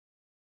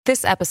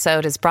This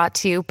episode is brought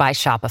to you by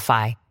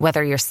Shopify.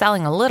 Whether you're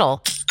selling a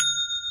little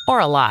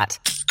or a lot,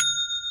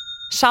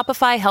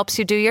 Shopify helps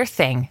you do your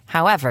thing,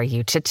 however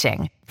you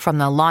cha-ching. From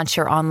the launch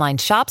your online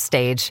shop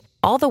stage,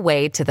 all the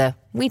way to the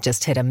we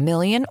just hit 1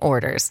 million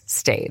orders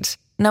stage.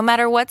 No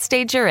matter what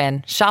stage you're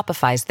in,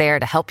 Shopify's there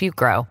to help you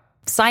grow.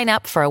 Sign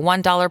up for a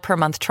 $1 per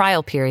month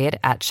trial period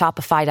at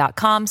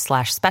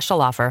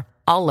shopify.com/special offer,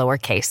 all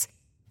lowercase.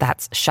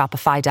 That's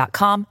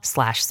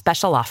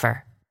shopify.com/special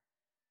offer.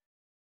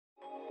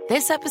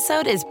 This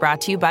episode is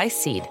brought to you by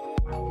Seed.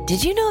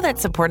 Did you know that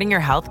supporting your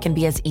health can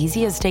be as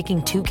easy as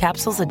taking 2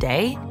 capsules a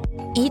day?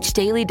 Each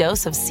daily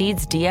dose of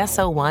Seed's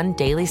DS-01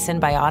 Daily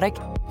Synbiotic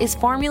is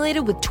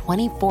formulated with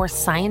 24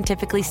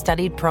 scientifically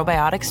studied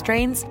probiotic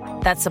strains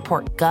that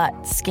support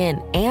gut,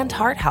 skin, and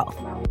heart health,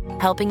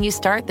 helping you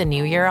start the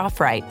new year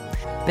off right.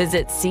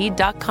 Visit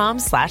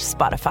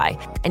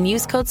seed.com/Spotify and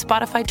use code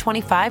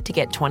Spotify25 to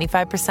get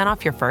 25%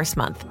 off your first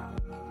month.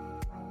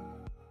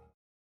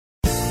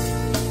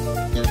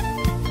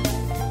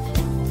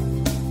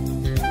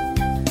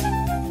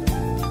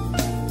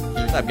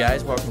 What's up,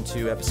 guys? Welcome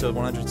to episode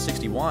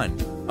 161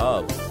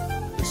 of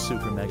the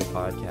Super Mega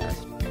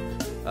Podcast.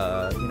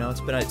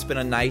 It's been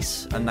a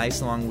nice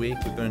long week.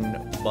 We've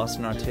been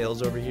busting our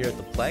tails over here at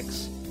the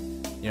Plex.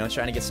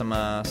 Trying to get some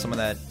of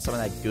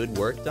that good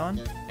work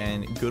done,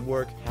 and good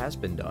work has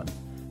been done.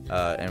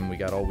 And we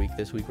got all week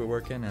this week we're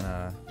working,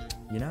 and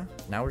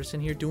now we're just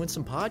in here doing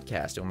some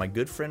podcasting with my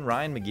good friend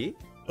Ryan McGee.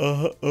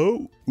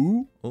 Oh,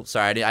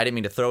 sorry, I didn't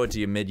mean to throw it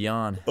to you mid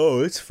yawn.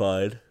 Oh, it's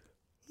fine.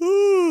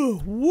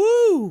 Ooh,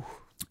 woo.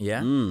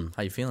 Yeah?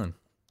 How you feeling?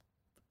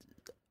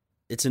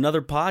 It's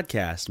another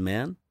podcast,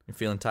 man. You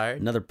feeling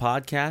tired? Another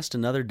podcast,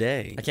 another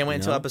day. I can't wait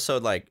until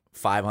episode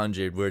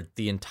 500 where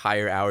the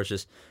entire hour is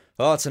just,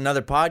 it's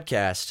another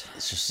podcast.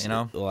 It's just,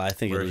 Well, I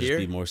think it'll just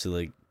be mostly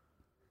like,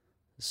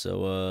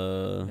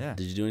 yeah.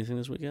 Did you do anything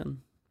this weekend?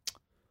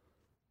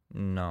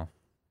 No.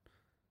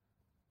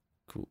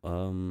 Cool.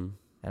 And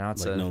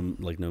it's no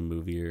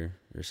movie or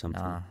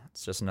something. Nah,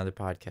 it's just another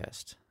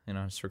podcast.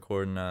 Just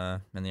recording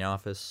in the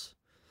office.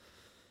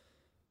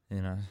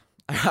 I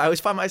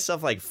always find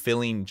myself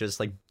filling just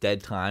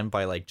dead time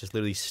by just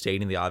literally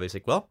stating the obvious.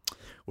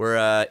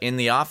 We're in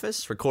the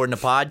office recording a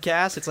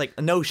podcast. It's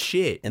no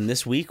shit. And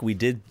this week we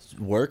did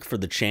work for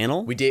the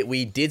channel. We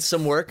did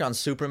some work on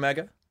Super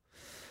Mega.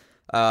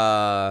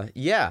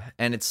 Yeah,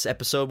 and it's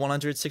episode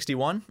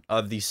 161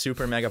 of the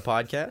Super Mega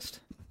Podcast.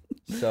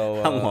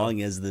 So how long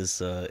has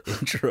this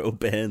intro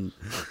been?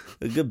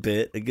 A good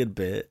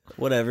bit.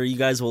 Whatever. You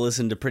guys will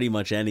listen to pretty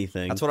much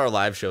anything. That's what our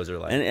live shows are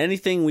like. And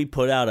anything we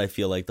put out, I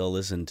feel like they'll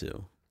listen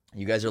to.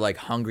 You guys are like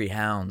hungry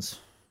hounds,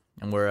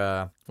 and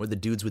we're the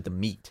dudes with the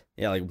meat.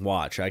 Yeah,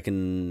 watch. I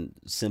can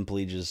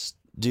simply just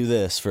do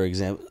this, for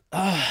example.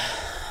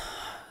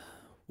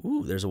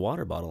 Ooh, there's a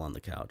water bottle on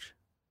the couch.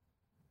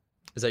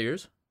 Is that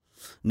yours?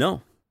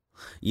 No.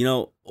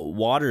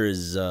 Water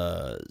is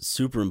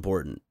super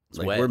important.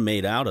 We're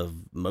made out of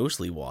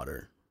mostly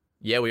water.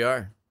 Yeah, we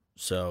are.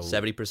 So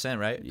 70%,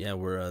 right? Yeah,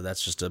 we're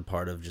that's just a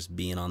part of just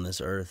being on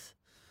this earth,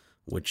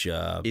 which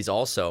is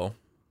also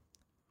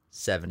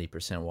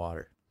 70%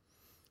 water,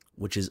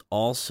 which is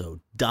also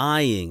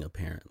dying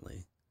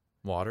apparently.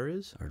 Water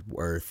is? Our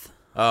Earth.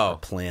 Oh, our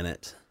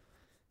planet.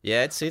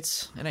 Yeah, it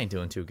ain't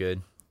doing too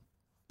good.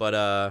 But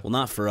well,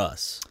 not for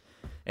us.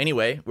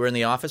 Anyway, we're in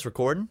the office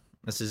recording.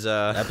 This is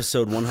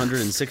episode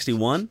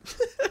 161.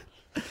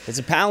 It's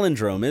a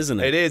palindrome, isn't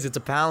it? It is. It's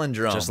a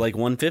palindrome. Just like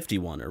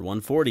 151 or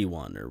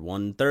 141 or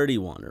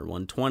 131 or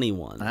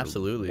 121.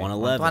 Absolutely.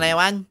 111.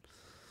 121.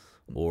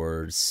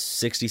 Or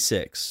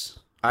 66.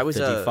 I was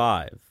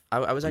 55.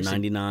 I was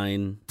actually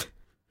 99.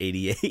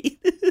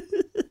 88.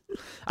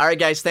 All right,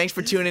 guys. Thanks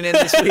for tuning in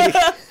this week.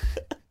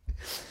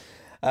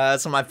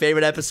 Some of my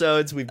favorite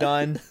episodes we've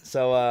done.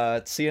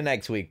 So see you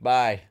next week.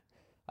 Bye.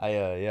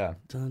 Yeah.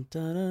 Dun,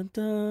 dun, dun,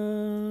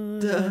 dun.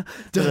 Da,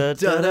 da,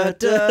 da, da,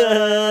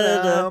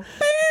 da.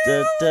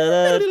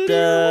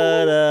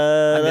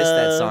 I missed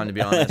that song, to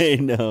be honest. I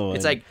know.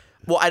 It's I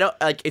don't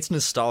it's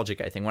nostalgic.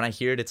 I think when I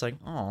hear it, it's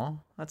oh,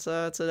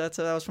 that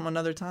was from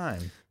another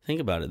time. Think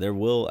about it.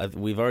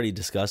 We've already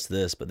discussed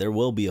this, but there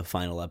will be a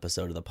final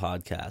episode of the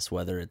podcast,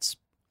 whether it's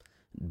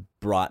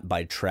brought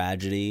by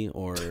tragedy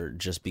or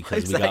just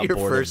because we got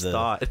bored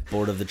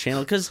of the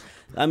channel. Because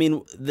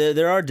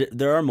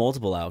there are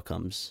multiple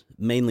outcomes,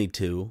 mainly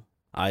two,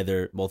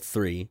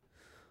 three.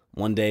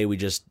 One day we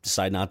just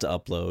decide not to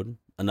upload.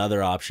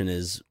 Another option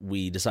is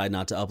we decide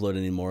not to upload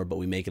anymore, but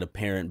we make it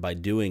apparent by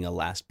doing a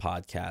last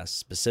podcast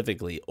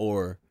specifically,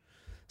 or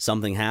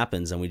something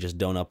happens and we just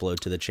don't upload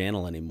to the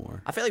channel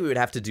anymore. I feel like we would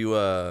have to do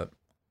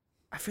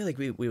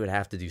we would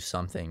have to do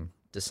something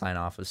to sign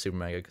off of Super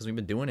Mega, because we've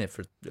been doing it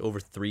for over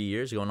 3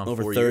 years, going on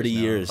over 4 30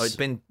 years. Now. Oh, it's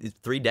been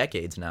 3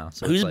 decades now.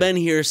 So who's been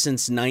here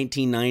since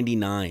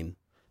 1999?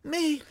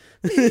 Me.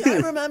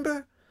 I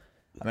remember.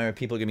 I remember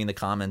people giving me in the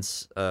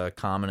comments,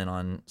 commenting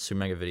on Super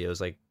Mega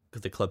videos, like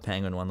the Club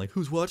Penguin one, like,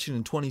 who's watching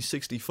in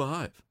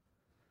 2065?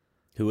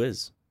 Who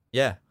is?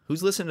 Yeah.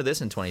 Who's listening to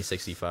this in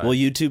 2065? Will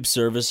YouTube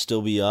service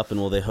still be up, and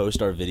will they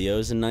host our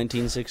videos in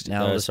 1960?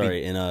 No, in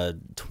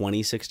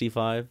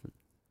 2065.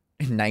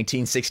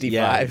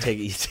 1965. Yeah,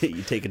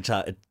 you take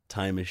a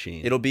time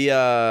machine. It'll be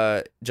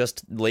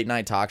just late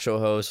night talk show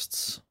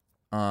hosts,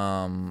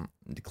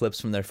 clips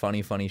from their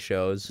funny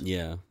shows.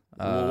 Yeah.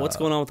 What's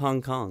going on with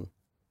Hong Kong?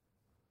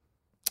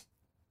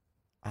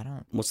 I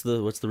don't. What's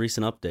the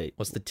recent update?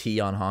 What's the tea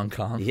on Hong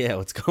Kong? Yeah,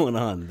 what's going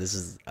on?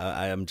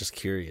 I'm just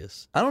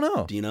curious. I don't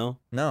know. Do you know?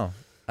 No,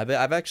 I've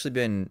actually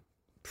been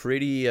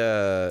pretty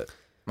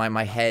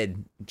my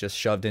head just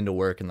shoved into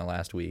work in the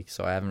last week,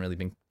 so I haven't really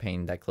been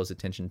paying that close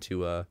attention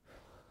to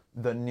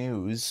the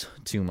news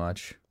too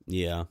much.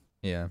 Yeah.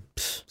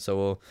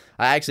 So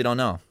I actually don't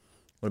know.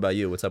 What about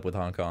you? What's up with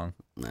Hong Kong?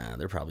 Nah,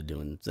 they're probably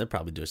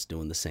just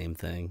doing the same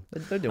thing.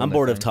 They're doing I'm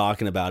bored of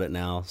talking about it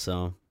now,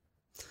 so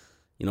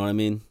you know what I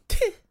mean?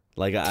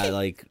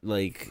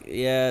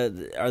 Yeah,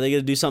 are they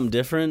gonna do something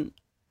different?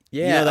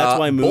 Yeah, that's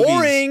why movies.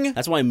 Boring.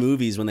 That's why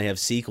movies, when they have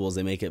sequels,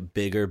 they make it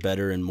bigger,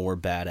 better, and more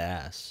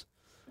badass.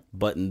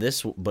 But in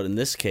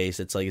this case,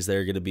 it's like, is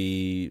there gonna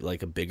be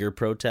like a bigger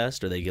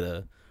protest? Are they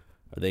gonna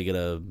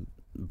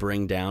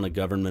bring down a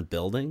government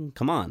building?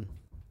 Come on.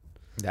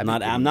 I'm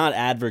not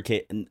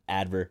advocating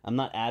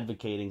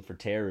for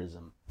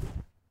terrorism.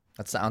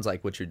 That sounds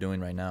like what you're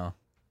doing right now.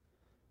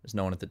 There's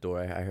no one at the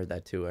door. I heard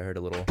that too. I heard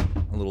a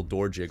little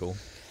door jiggle.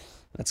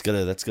 That's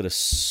gonna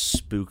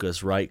spook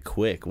us right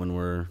quick when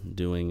we're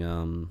doing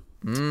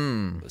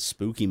a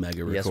spooky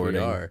mega recording.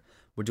 Yes, we are.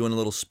 We're doing a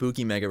little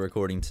spooky mega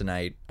recording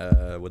tonight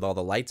with all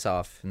the lights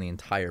off in the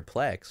entire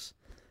Plex,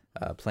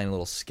 playing a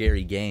little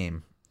scary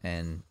game.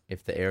 And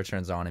if the air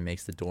turns on and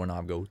makes the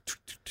doorknob go,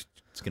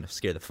 it's gonna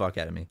scare the fuck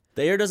out of me.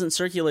 The air doesn't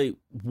circulate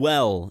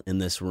well in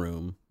this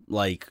room.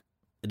 Like,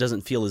 it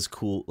doesn't feel as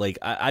cool. Like,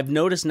 I've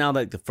noticed now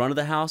that the front of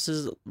the house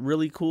is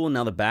really cool, and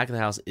now the back of the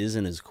house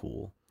isn't as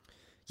cool.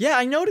 Yeah,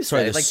 I noticed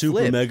that. The super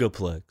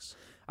megaplex.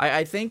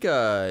 I think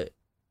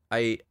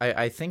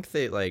I think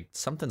that like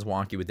something's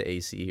wonky with the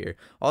AC here.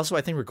 Also,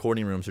 I think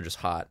recording rooms are just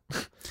hot.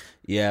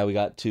 Yeah, we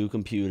got 2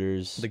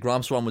 computers. The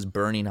Grumps one was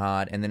burning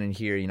hot, and then in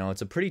here,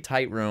 it's a pretty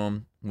tight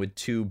room with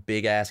 2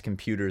 big ass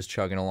computers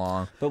chugging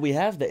along. But we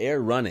have the air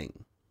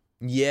running.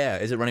 Yeah,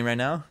 is it running right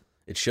now?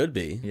 It should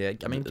be. Yeah,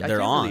 I mean,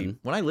 they're on.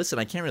 When I listen,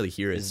 I can't really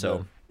hear it. Is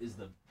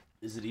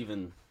it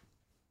even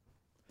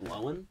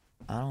blowing?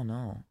 I don't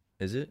know.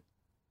 Is it?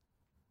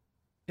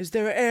 Is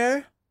there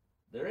air?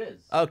 There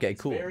is. Okay,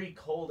 cool. Very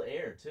cold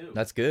air too.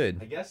 That's good.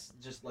 I guess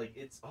just like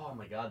it's. Oh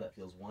my god, that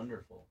feels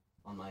wonderful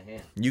on my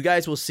hand. You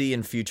guys will see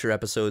in future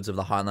episodes of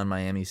the Hotline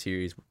Miami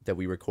series that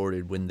we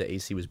recorded when the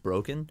AC was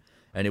broken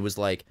and it was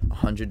like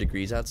 100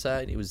 degrees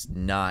outside. It was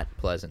not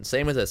pleasant.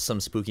 Same with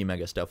some spooky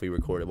mega stuff we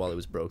recorded while it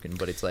was broken,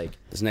 but it's like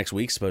this next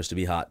week's supposed to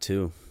be hot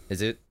too.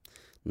 Is it?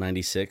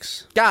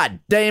 96. God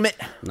damn it.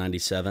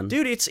 97.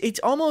 Dude, it's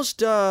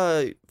almost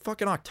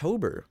fucking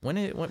October. Why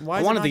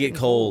I want it to get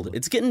cold.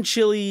 It's getting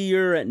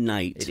chillier at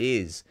night. It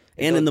is.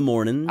 And in the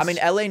mornings. I mean,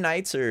 LA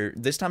nights are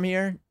this time of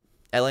year.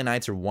 LA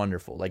nights are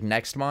wonderful. Like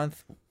next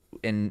month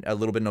in a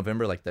little bit of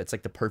November, like that's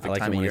like the perfect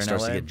time of year in LA. I like it when it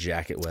starts to get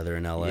jacket weather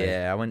in LA.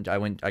 Yeah,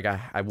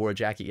 I wore a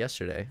jacket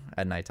yesterday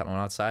at nighttime. I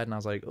went outside and I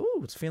was like,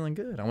 "Ooh, it's feeling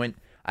good."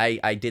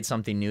 I did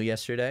something new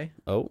yesterday.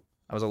 Oh.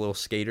 I was a little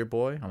skater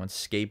boy. I went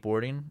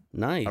skateboarding.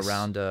 Nice.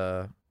 Around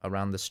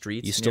the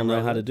streets. You still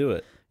know how to do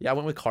it? Yeah, I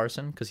went with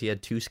Carson because he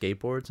had 2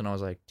 skateboards, and I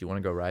was like, "Do you want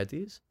to go ride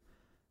these?"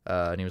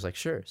 And he was like,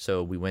 "Sure."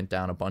 So we went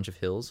down a bunch of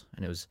hills,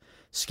 and it was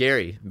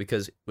scary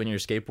because when you're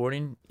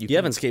skateboarding, you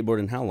haven't skateboarded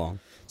in how long?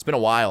 It's been a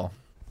while.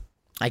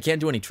 I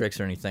can't do any tricks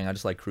or anything. I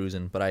just like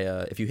cruising. But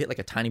if you hit like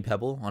a tiny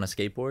pebble on a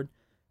skateboard,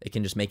 it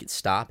can just make it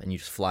stop, and you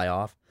just fly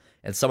off.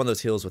 And some of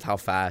those hills with how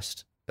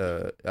fast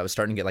I was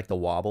starting to get like the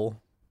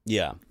wobble.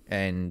 Yeah.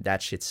 And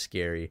that shit's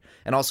scary.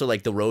 And also,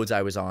 like, the roads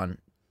I was on,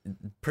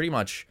 pretty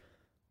much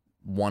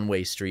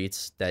one-way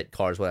streets that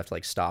cars would have to,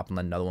 like, stop and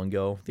let another one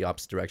go the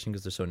opposite direction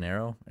because they're so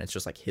narrow. And it's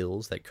just, like,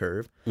 hills that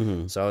curve.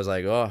 Mm-hmm. So I was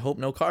like, oh, I hope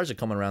no cars are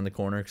coming around the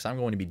corner because I'm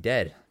going to be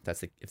dead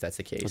if that's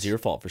the case. It's your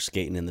fault for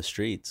skating in the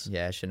streets.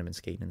 Yeah, I shouldn't have been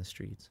skating in the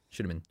streets.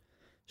 Should have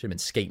been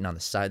skating on the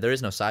side. There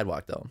is no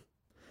sidewalk, though.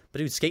 But,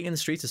 dude, skating in the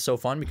streets is so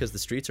fun because the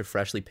streets are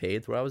freshly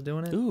paved where I was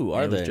doing it. Ooh,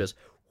 are they? It was just...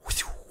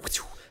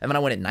 And then I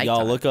went at night.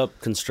 Y'all look up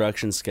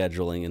construction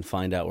scheduling and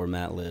find out where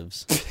Matt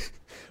lives.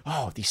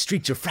 Oh, these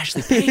streets are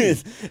freshly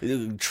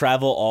paved.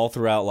 Travel all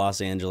throughout Los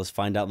Angeles,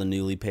 find out the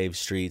newly paved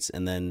streets,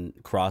 and then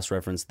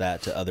cross-reference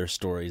that to other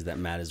stories that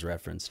Matt has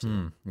referenced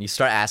to. You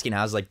start asking,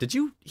 I was like, did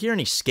you hear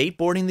any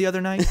skateboarding the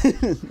other night?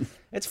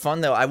 It's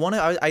fun, though. I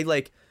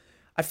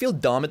feel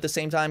dumb at the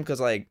same time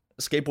because, like,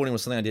 skateboarding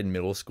was something I did in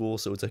middle school,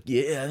 so it's like,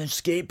 yeah, I'm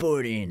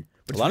skateboarding.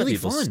 But a lot really of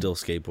people fun. still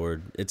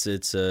skateboard.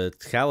 It's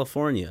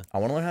California. I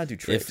want to learn how to do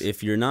tricks.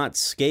 If you're not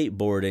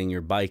skateboarding,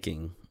 you're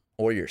biking.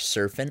 Or you're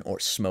surfing or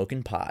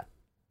smoking pot.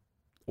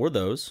 Or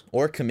those.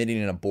 Or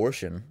committing an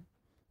abortion.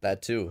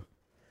 That too.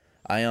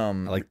 I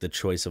like the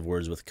choice of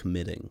words with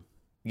committing.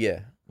 Yeah.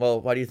 Well,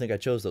 why do you think I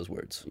chose those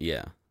words?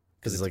 Yeah.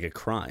 Because it's like a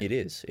crime. It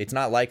is. It's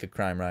not like a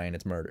crime, Ryan.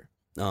 It's murder.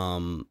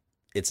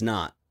 It's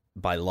not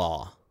by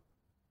law.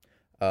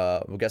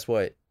 Well, guess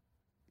what?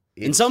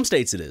 In some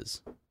states, it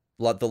is.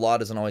 The law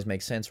doesn't always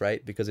make sense,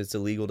 right? Because it's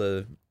illegal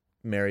to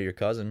marry your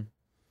cousin.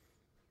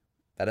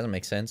 That doesn't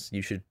make sense.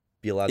 You should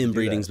be allowed to do that.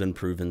 Inbreeding's been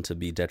proven to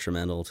be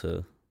detrimental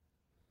to...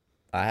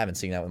 I haven't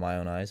seen that with my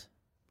own eyes.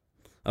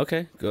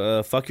 Okay.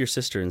 Fuck your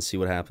sister and see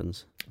what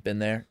happens. Been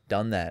there,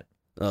 done that.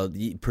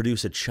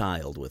 Produce a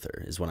child with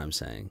her is what I'm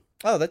saying.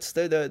 Oh, that's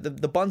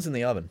the bun's in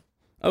the oven.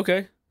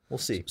 Okay. We'll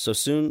see. So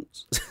soon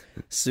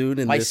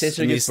in my this,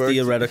 sister in gets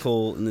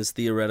this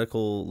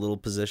theoretical little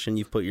position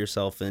you've put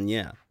yourself in,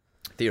 yeah.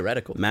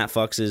 Theoretical. Matt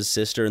fucks his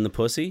sister in the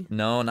pussy?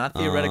 No, not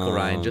theoretical,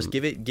 Ryan. Just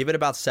give it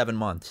about 7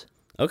 months.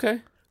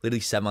 Okay. Literally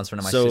 7 months from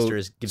now, my sister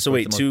is giving So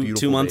wait, the most beautiful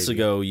 2 months baby.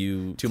 ago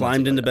you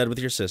climbed into bed with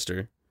your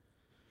sister.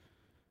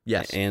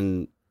 Yes.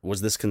 And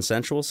was this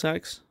consensual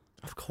sex?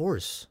 Of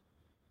course.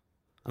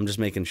 I'm just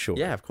making sure.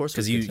 Yeah, of course.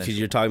 Because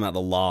you're talking about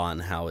the law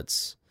and how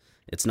it's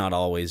not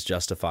always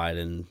justified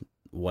in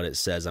what it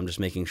says. I'm just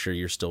making sure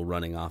you're still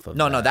running off of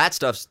No, that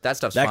stuff's that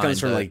fine. comes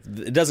from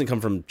it doesn't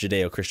come from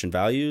Judeo-Christian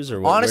values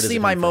or what? Honestly,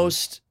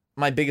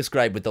 my biggest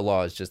gripe with the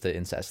law is just the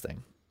incest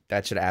thing.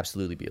 That should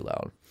absolutely be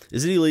allowed.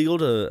 Is it illegal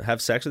to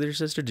have sex with your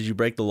sister? Did you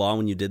break the law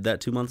when you did that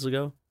 2 months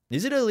ago?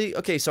 Is it illegal?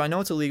 Okay, so I know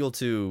it's illegal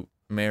to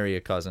marry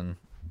a cousin,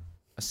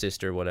 a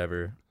sister,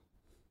 whatever.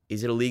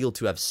 Is it illegal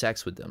to have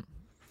sex with them?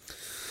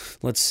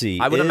 Let's see.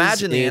 I would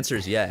imagine the answer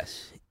is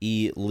yes.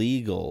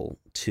 Illegal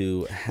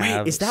to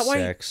have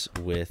sex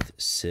with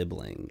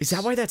siblings. Is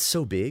that why that's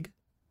so big?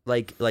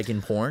 Like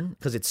in porn?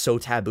 Because it's so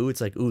taboo. It's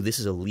like, ooh, this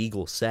is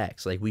illegal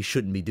sex. Like, we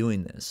shouldn't be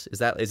doing this.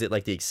 Is it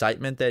like the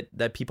excitement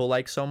that people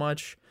like so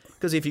much?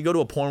 Because if you go to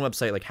a porn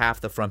website, like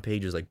half the front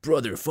page is like,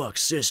 brother fuck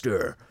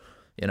sister,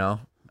 you know?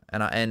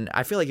 And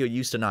I feel like it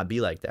used to not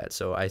be like that.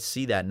 So I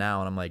see that now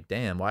and I'm like,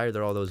 damn, why are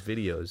there all those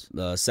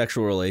videos?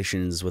 Sexual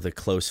relations with a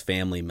close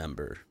family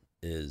member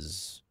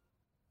is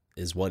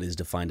what is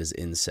defined as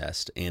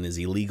incest and is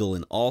illegal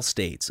in all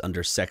states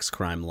under sex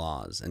crime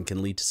laws and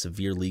can lead to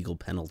severe legal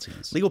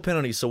penalties. Legal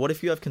penalties. So what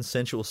if you have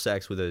consensual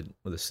sex with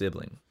a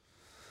sibling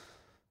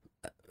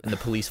and the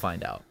police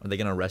find out? Are they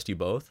going to arrest you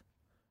both?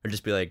 Or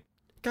just be like,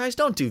 guys,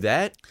 don't do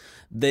that?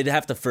 They'd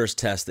have to first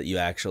test that you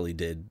actually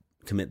did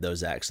commit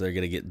those acts. So they're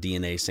going to get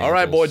DNA samples. All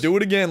right, boy, do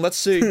it again. Let's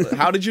see.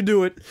 How did you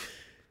do it?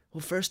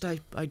 Well, first I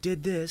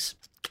did this.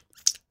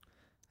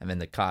 And then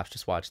the cops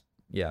just watched,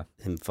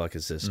 him fuck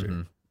his sister.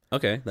 Mm-hmm.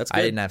 Okay, that's good.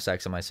 I didn't have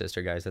sex with my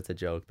sister, guys. That's a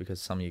joke because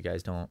some of you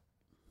guys don't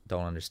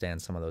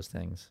understand some of those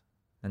things.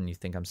 And you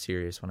think I'm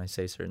serious when I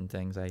say certain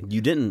things. You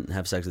didn't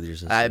have sex with your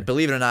sister.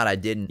 Believe it or not, I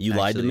didn't. You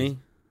lied to me?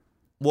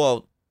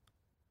 Well,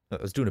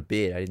 I was doing a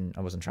bit.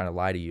 I wasn't trying to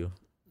lie to you.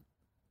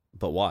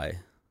 But why?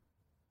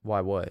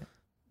 Why what?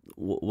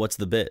 What's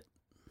the bit?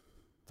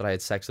 That I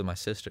had sex with my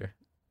sister.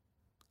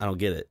 I don't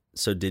get it.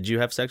 So did you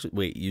have sex with...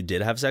 Wait, you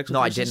did have sex with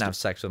your sister? No, I didn't have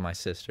sex with my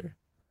sister.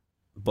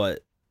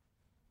 But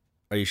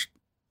are you...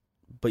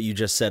 But you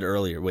just said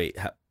earlier, wait,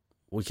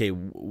 okay,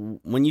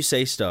 when you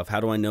say stuff,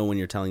 how do I know when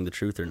you're telling the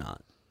truth or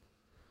not?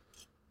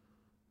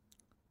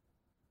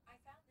 I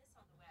found this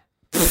on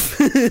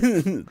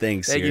the web.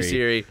 Thanks, Siri. Thank you,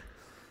 Siri.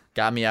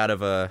 Got me out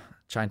of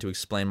trying to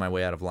explain my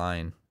way out of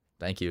lying.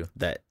 Thank you.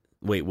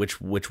 Wait,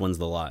 which one's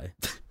the lie?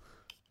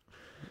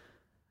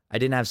 I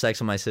didn't have sex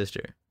with my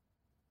sister.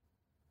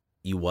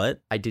 You what?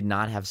 I did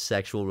not have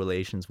sexual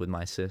relations with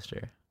my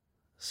sister.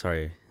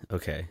 Sorry.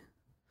 Okay.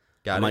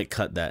 I might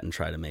cut that and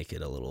try to make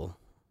it a little...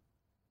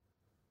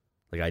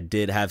 Like, I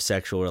did have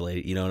sexual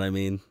related, you know what I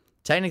mean?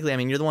 Technically, I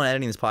mean, you're the one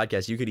editing this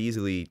podcast. You could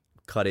easily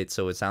cut it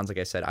so it sounds like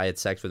I said I had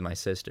sex with my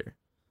sister.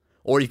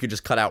 Or you could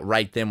just cut out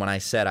right then when I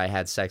said I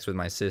had sex with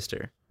my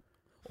sister.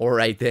 Or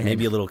right then.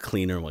 Maybe a little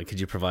cleaner one. Could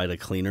you provide a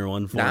cleaner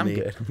one for me? I'm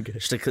good.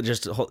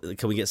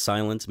 Can we get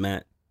silence?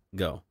 Matt,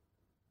 go.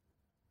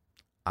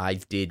 I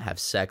did have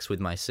sex with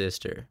my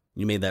sister.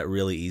 You made that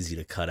really easy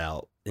to cut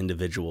out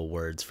individual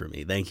words for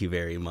me. Thank you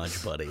very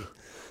much, buddy.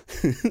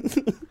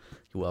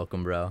 You're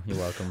welcome, bro. You're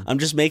welcome. I'm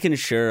just making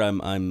sure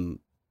I'm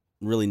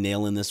really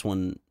nailing this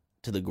one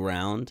to the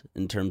ground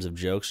in terms of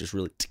jokes. Just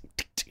really,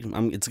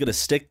 it's gonna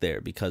stick there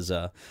because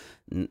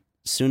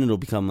soon it'll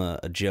become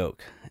a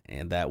joke,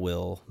 and that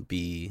will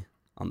be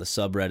on the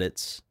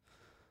subreddits,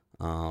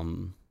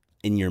 in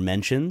your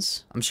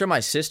mentions. I'm sure my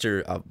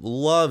sister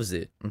loves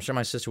it. I'm sure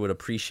my sister would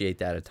appreciate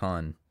that a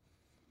ton.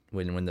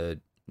 When the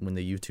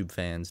YouTube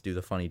fans do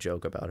the funny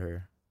joke about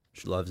her.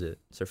 She loves it.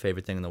 It's her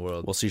favorite thing in the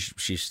world. Well,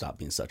 she stopped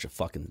being such a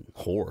fucking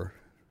whore,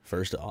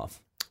 first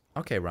off.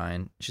 Okay,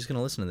 Ryan. She's going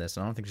to listen to this,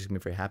 and I don't think she's going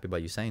to be very happy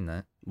about you saying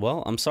that.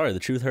 Well, I'm sorry. The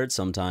truth hurts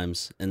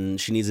sometimes,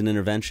 and she needs an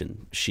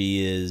intervention.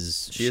 She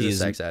is a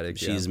sex addict.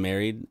 She's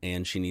married,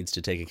 and she needs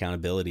to take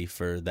accountability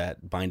for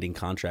that binding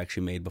contract she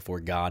made before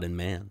God and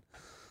man.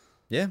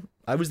 Yeah,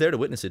 I was there to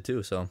witness it,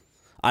 too, so.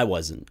 I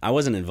wasn't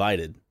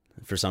invited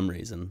for some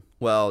reason.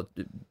 Well,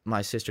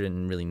 my sister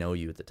didn't really know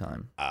you at the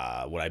time.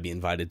 Would I be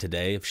invited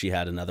today if she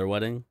had another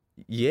wedding?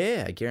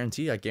 Yeah, I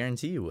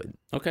guarantee you would.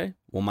 Okay.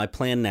 Well, my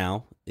plan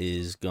now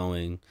is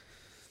going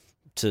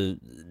to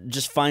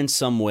just find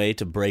some way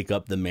to break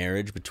up the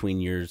marriage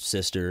between your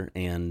sister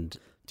and...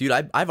 Dude,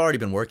 I've already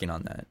been working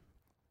on that.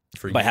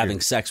 By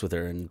having sex with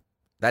her and...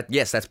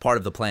 Yes, that's part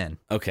of the plan.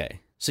 Okay.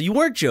 So you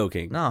weren't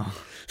joking. No.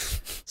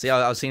 See,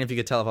 I was seeing if you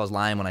could tell if I was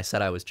lying when I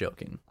said I was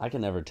joking. I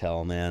can never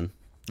tell, man.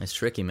 It's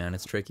tricky, man.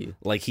 It's tricky.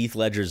 Like Heath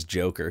Ledger's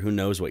Joker. Who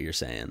knows what you're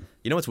saying?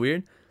 You know what's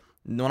weird?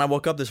 When I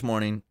woke up this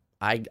morning,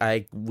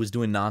 I was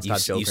doing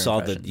nonstop Joker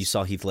impressions. You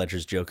saw Heath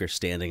Ledger's Joker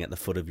standing at the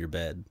foot of your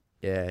bed.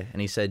 Yeah, and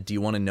he said, "Do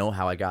you want to know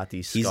how I got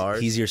these scars?"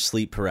 He's your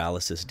sleep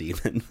paralysis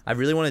demon. I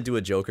really want to do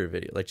a Joker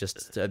video, like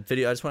just a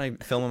video. I just want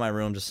to film in my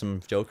room just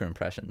some Joker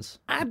impressions.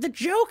 I'm the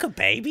Joker,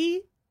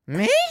 baby.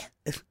 Me?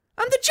 I'm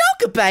the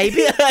Joker,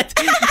 baby.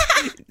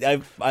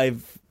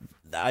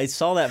 I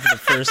saw that for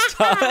the first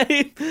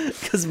time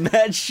because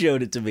Matt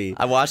showed it to me.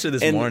 I watched it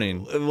this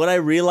morning. When I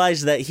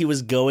realized that he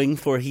was going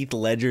for Heath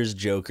Ledger's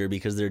Joker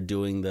because they're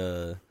doing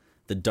the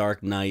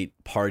Dark Knight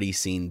party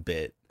scene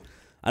bit.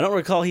 I don't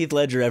recall Heath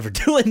Ledger ever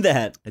doing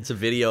that. It's a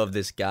video of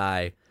this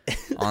guy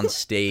on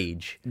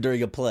stage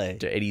during a play,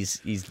 and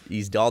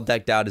he's all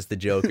decked out as the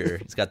Joker.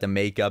 He's got the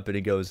makeup, and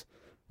he goes,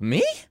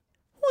 "Me?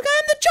 Look,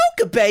 I'm the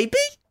Joker, baby."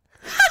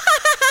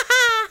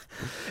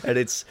 And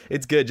it's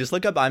good. Just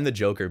look up "I'm the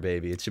Joker,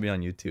 baby." It should be on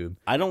YouTube.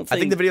 I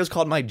think the video's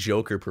called "My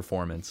Joker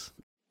Performance."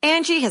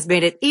 Angie has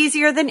made it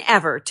easier than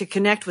ever to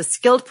connect with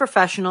skilled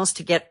professionals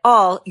to get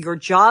all your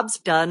jobs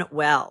done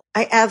well.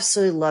 I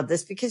absolutely love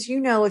this because,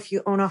 if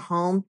you own a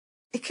home,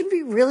 it can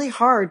be really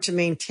hard to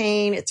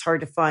maintain. It's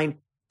hard to find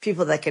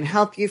people that can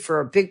help you for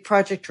a big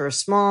project or a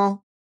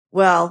small.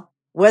 Well,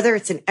 whether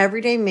it's in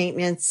everyday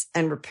maintenance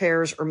and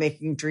repairs or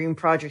making dream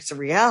projects a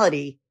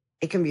reality,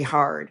 it can be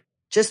hard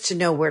just to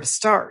know where to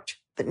start.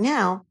 But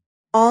now,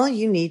 all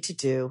you need to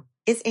do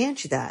is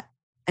Angie that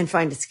and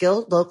find a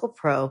skilled local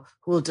pro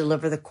who will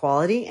deliver the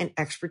quality and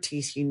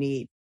expertise you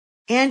need.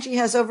 Angie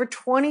has over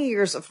 20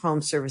 years of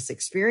home service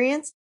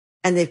experience,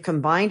 and they've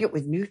combined it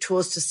with new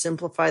tools to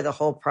simplify the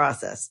whole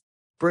process.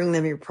 Bring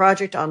them your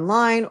project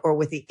online or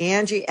with the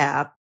Angie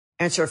app,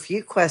 answer a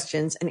few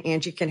questions, and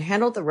Angie can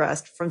handle the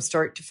rest from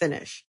start to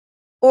finish.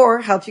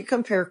 Or help you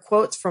compare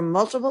quotes from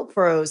multiple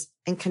pros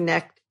and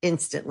connect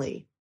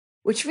instantly,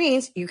 which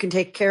means you can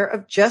take care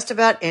of just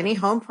about any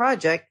home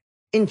project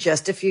in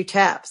just a few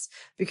taps.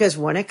 Because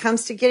when it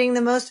comes to getting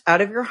the most out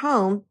of your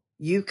home,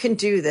 you can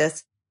do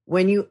this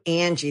when you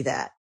Angie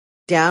that.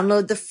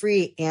 Download the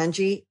free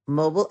Angie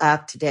mobile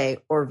app today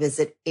or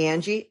visit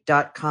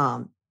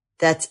Angie.com.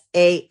 That's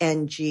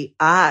ANGI.com.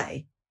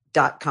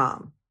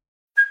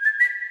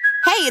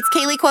 Hey, it's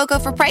Kaylee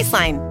Cuoco for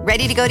Priceline.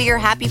 Ready to go to your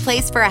happy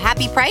place for a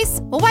happy price?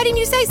 Well, why didn't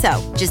you say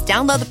so? Just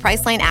download the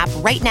Priceline app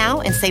right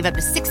now and save up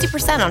to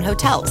 60% on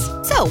hotels.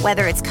 So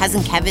whether it's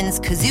Cousin Kevin's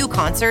Kazoo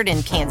Concert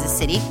in Kansas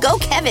City, go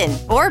Kevin,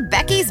 or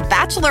Becky's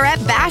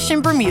Bachelorette Bash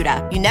in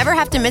Bermuda, you never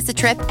have to miss a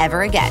trip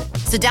ever again.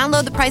 So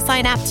download the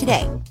Priceline app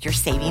today. Your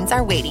savings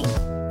are waiting.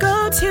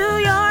 Go to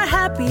your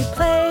happy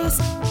place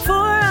for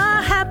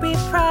a happy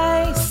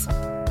price.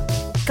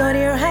 Go to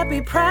your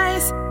happy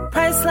price,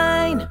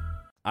 Priceline.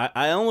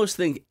 I almost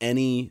think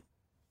any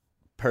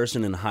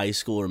person in high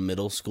school or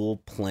middle school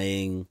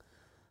playing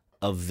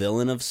a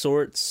villain of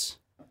sorts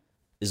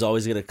is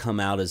always going to come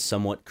out as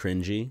somewhat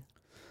cringy.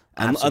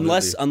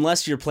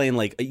 Unless you're playing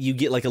like you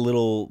get like a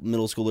little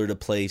middle schooler to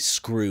play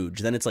Scrooge,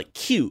 then it's like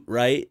cute,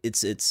 right?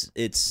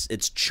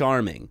 It's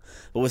charming.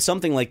 But with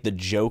something like the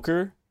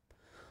Joker,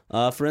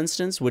 for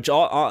instance, which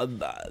I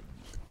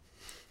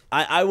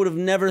would have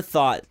never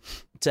thought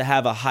to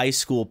have a high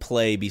school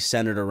play be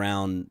centered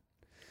around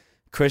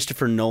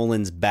Christopher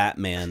Nolan's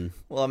Batman.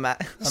 Well,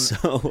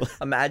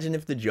 imagine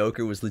if the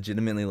Joker was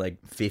legitimately like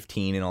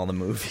 15 in all the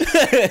movies.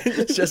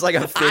 It's just like a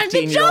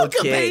 15-year-old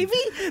kid. Baby.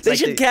 They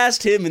should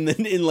cast him in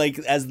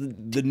as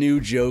the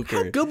new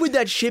Joker. How good would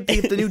that shit be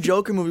if the new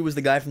Joker movie was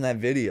the guy from that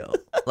video?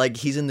 Like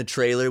he's in the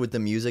trailer with the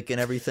music and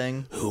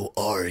everything. Who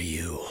are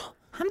you?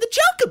 I'm the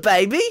Joker,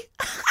 baby.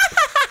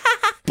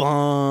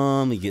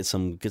 Bum. You get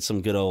some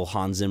good old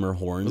Hans Zimmer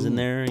horns in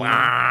there.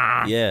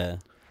 Yeah.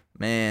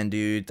 Man,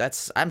 dude,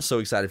 I'm so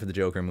excited for the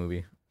Joker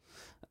movie.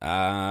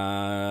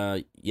 Yeah,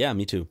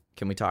 me too.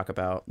 Can we talk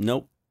about?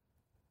 Nope.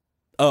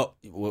 Oh,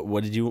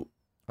 what did you? I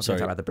was going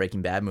to talk about the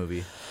Breaking Bad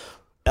movie.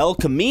 El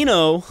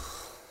Camino.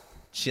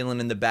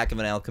 Chilling in the back of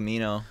an El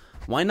Camino.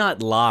 Why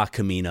not La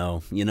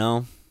Camino? You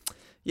know?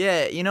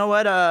 Yeah, you know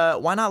what?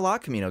 Why not La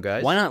Camino,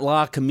 guys? Why not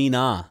La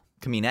Camina?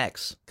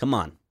 Caminex. Come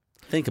on,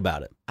 think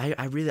about it.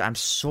 I'm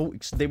so.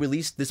 They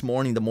released this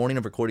morning. The morning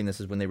of recording this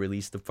is when they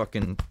released the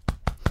fucking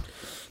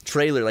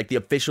trailer, like the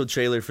official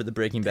trailer for the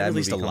Breaking Bad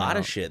movie. They released a lot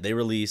of shit. They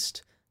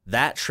released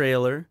that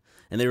trailer,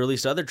 and they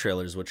released other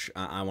trailers, which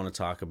I want to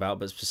talk about.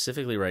 But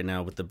specifically right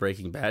now with the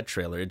Breaking Bad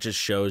trailer, it just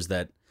shows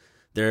that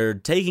they're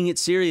taking it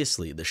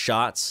seriously. The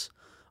shots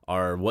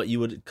are what you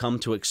would come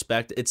to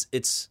expect.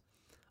 It's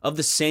of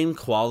the same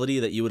quality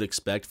that you would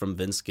expect from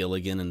Vince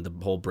Gilligan and the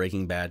whole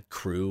Breaking Bad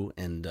crew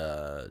and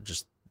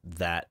just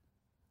that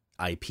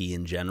IP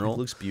in general. It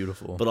looks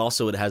beautiful. But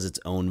also it has its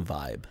own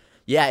vibe.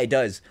 Yeah, it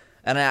does.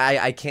 And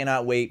I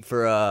cannot wait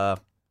for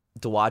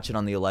to watch it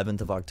on the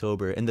 11th of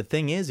October. And the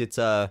thing is, that's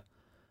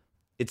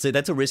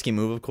a risky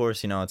move, of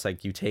course. You know, it's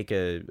like you take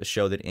a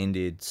show that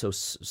ended so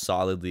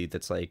solidly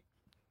that's like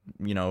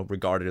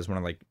regarded as one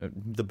of like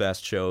the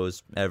best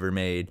shows ever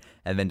made,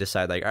 and then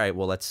decide like, all right,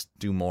 well, let's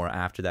do more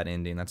after that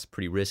ending. That's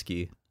pretty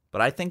risky,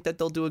 but I think that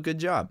they'll do a good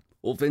job.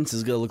 Well, Vince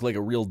is gonna look like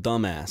a real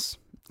dumbass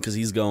because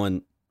he's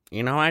going,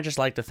 I just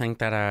like to think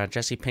that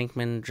Jesse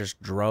Pinkman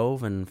just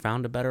drove and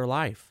found a better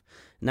life.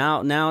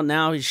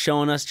 Now he's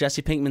showing us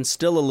Jesse Pinkman's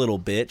still a little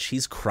bitch.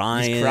 He's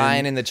crying. He's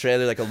crying in the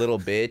trailer like a little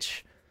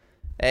bitch.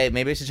 Hey,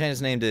 maybe I should change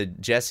his name to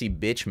Jesse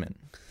Bitchman.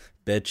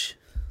 Bitch.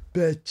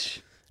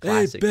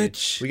 Classic, hey,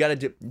 bitch. Dude. We gotta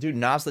dude.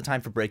 Now's the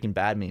time for Breaking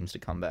Bad memes to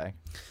come back.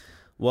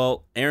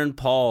 Well, Aaron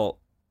Paul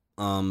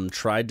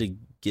tried to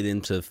get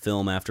into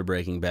film after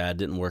Breaking Bad.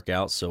 Didn't work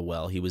out so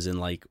well. He was in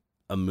like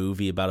a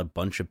movie about a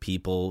bunch of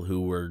people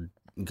who were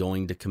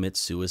going to commit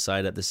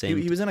suicide at the same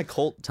time. He was in a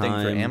cult thing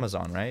for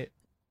Amazon, right?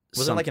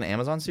 Was it like an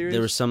Amazon series?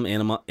 There was some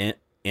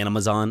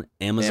Amazon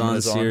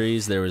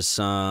series. There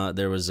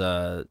was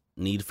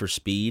Need for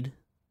Speed.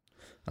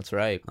 That's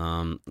right.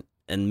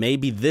 And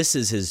maybe this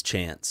is his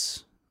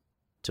chance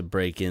to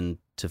break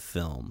into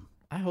film.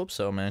 I hope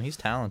so, man. He's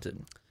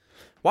talented.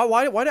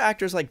 Why do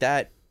actors like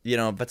that,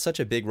 but such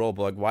a big role,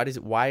 but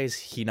why is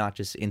he not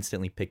just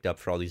instantly picked up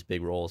for all these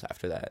big roles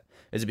after that?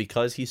 Is it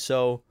because he's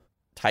so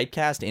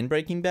typecast in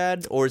Breaking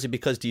Bad, or is it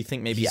because, do you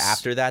think maybe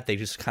after that they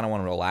just kind of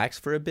want to relax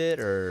for a bit,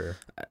 or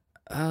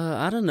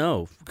I don't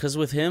know, because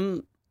with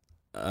him,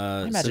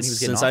 I imagine he was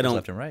getting offers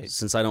left and right.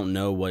 Since I don't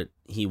know what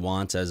he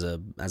wants as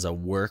a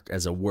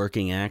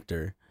working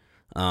actor,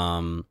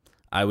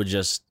 I would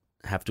just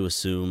have to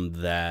assume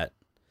that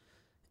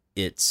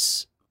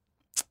it's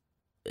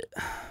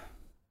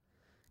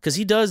because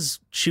he does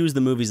choose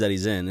the movies that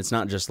he's in. It's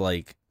not just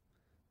like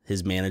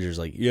his manager's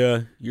like,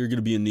 yeah, you're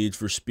gonna be in Need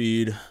for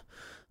Speed,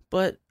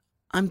 but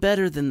I'm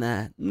better than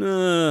that.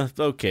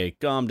 Okay,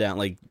 calm down.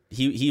 Like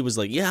he was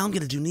like, yeah, I'm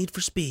gonna do Need for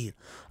Speed.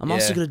 I'm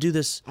also gonna do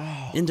this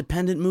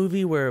independent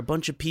movie where a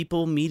bunch of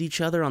people meet each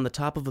other on the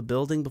top of a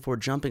building before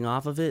jumping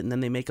off of it, and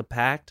then they make a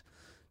pact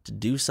to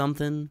do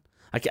something.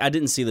 I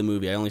didn't see the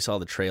movie. I only saw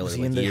the trailer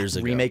years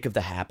ago. Remake of The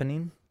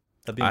Happening?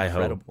 That'd be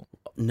incredible.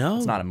 No,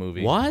 it's not a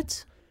movie.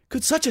 What?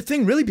 Could such a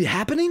thing really be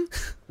happening?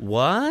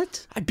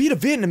 What? I beat a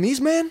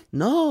Vietnamese man?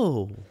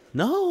 No.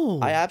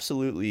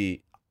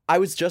 I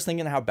was just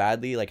thinking how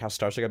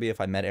starstruck I'd be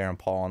if I met Aaron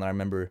Paul, and I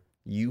remember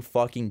you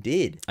fucking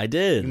did. I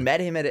did. You met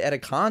him at a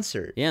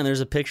concert. Yeah, and there's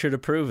a picture to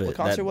prove it. What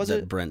concert was it?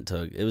 That Brent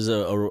took. It was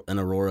an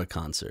Aurora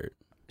concert.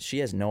 She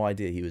has no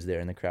idea he was there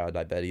in the crowd,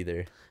 I bet,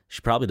 either.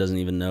 She probably doesn't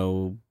even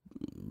know.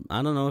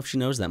 I don't know if she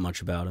knows that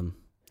much about him.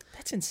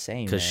 That's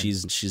insane, because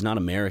she's not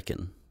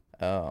American.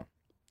 Oh.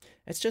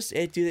 It's just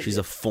dude. She's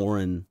a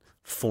foreign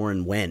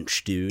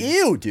wench, dude.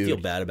 Ew, dude. I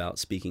feel bad about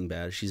speaking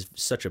bad. She's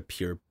such a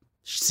pure.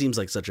 She seems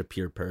like such a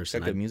pure person.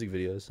 Got good music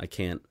videos. I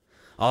can't.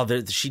 Oh,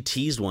 she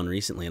teased one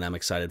recently, and I'm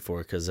excited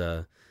for it because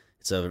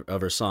it's of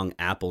her song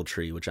 "Apple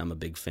Tree," which I'm a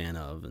big fan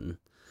of, and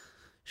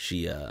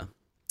she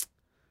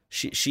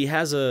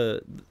has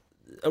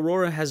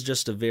Aurora has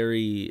just a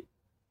very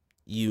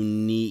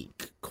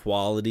unique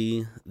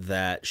quality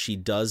that she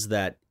does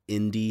that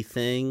indie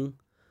thing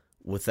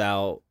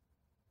without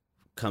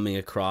coming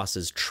across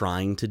as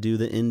trying to do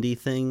the indie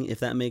thing, if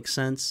that makes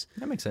sense.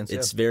 That makes sense.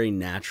 It's very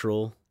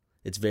natural.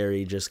 It's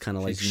very just kind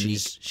of like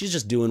she's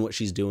just doing what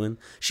she's doing.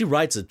 She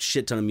writes a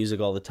shit ton of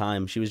music all the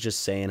time. She was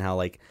just saying how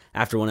like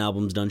after one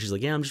album's done, she's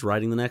like, yeah, I'm just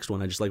writing the next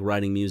one. I just like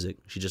writing music.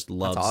 She just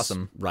loves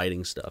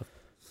writing stuff.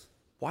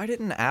 Why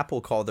didn't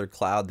Apple call their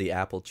cloud the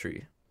Apple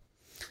Tree?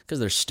 Because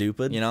they're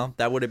stupid.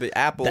 That would have been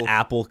Apple. The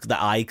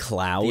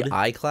iCloud. The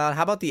iCloud.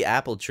 How about the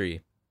Apple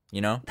Tree?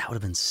 That would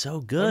have been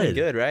so good. That would have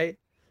been good, right?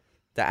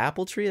 The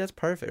Apple Tree, that's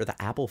perfect. Or the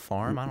Apple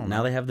Farm, I don't know.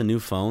 Now they have the new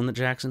phone that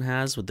Jackson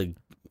has with the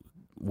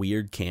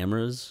weird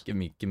cameras. Give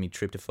me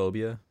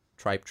trypophobia.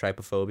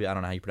 Trypophobia. I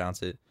don't know how you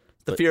pronounce it.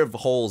 The fear of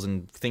holes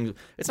and things.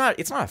 It's not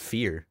a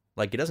fear.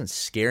 Like, it doesn't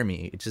scare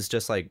me. It's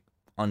just like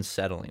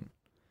unsettling.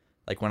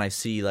 Like when I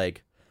see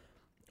like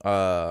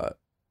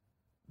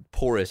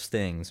porous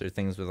things or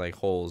things with like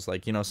holes.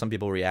 Like, some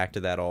people react to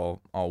that all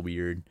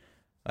weird.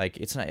 Like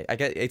it's not. I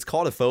get it's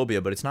called a phobia,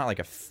 but it's not like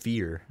a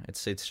fear.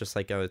 It's just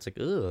like it's like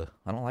ugh.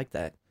 I don't like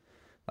that.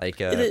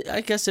 Like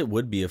I guess it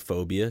would be a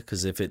phobia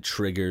because if it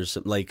triggers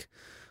like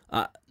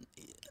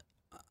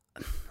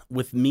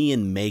with me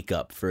and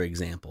makeup, for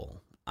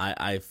example,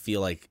 I feel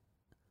like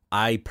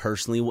I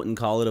personally wouldn't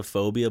call it a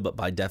phobia, but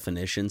by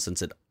definition,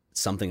 since it's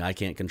something I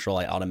can't control,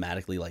 I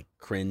automatically like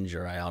cringe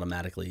or I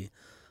automatically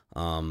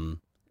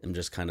am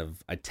just kind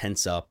of I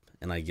tense up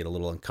and I get a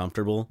little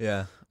uncomfortable.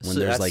 Yeah, when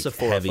there's like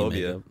heavy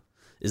makeup.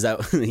 Is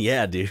that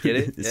yeah, dude? Get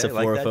it? It's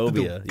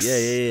Sephoraphobia. Like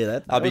yeah.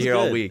 That I'll be here good.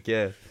 all week.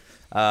 Yeah.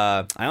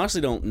 I honestly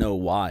don't know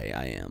why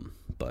I am,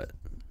 but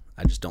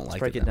I just don't like it.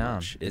 Break it down.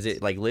 Much. Is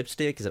it like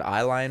lipstick? Is it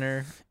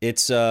eyeliner?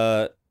 It's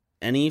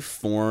any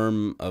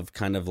form of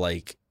kind of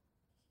like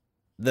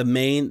the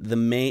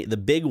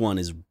big one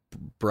is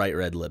bright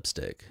red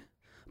lipstick.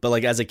 But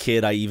like as a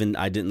kid, I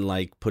didn't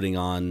like putting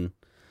on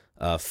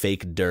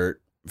fake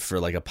dirt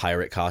for like a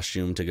pirate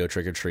costume to go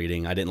trick or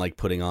treating. I didn't like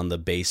putting on the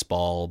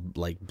baseball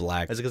like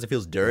black. Is it because it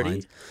feels dirty?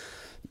 lines.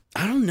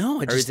 I don't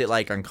know. Or is it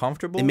like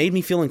uncomfortable? It made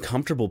me feel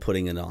uncomfortable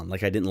putting it on.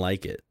 Like I didn't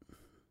like it.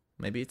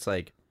 Maybe it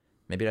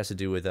has to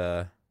do with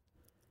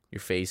your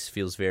face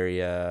feels very.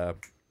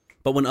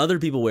 But when other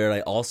people wear it,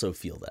 I also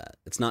feel that.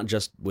 It's not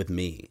just with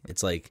me.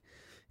 It's like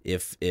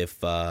if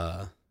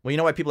well, you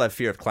know why people have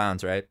fear of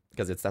clowns, right?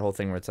 Because it's that whole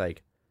thing where it's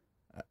like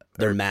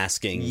they're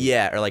masking.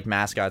 Yeah, or like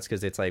mascots,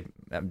 because it's like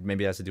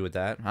maybe it has to do with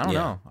that. I don't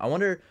know. I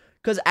wonder,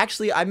 because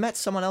actually I met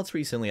someone else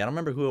recently. I don't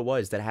remember who it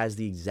was that has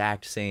the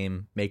exact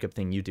same makeup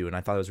thing you do, and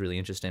I thought it was really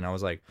interesting. I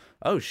was like,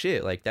 oh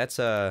shit, like that's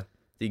the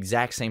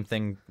exact same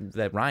thing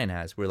that Ryan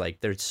has. Where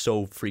like they're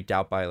so freaked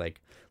out by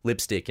like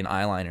lipstick and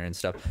eyeliner and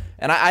stuff,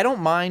 and I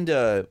don't mind.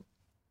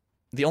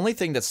 The only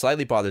thing that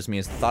slightly bothers me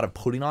is the thought of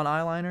putting on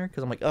eyeliner,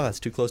 because I'm like, oh, that's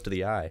too close to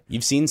the eye.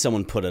 You've seen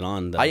someone put it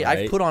on, though, right?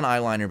 I've put on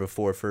eyeliner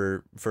before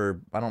for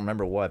I don't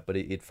remember what, but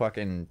it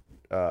fucking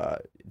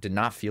did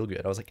not feel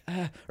good. I was like,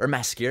 or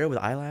mascara with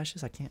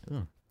eyelashes. I can't.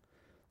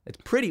 It's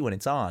pretty when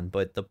it's on,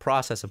 but the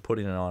process of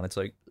putting it on, it's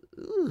like,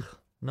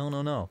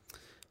 no.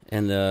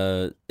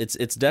 And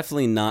it's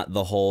definitely not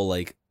the whole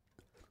like,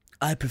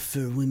 I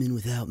prefer women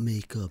without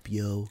makeup,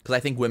 yo. Because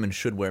I think women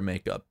should wear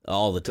makeup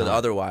all the time,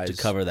 otherwise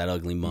to cover that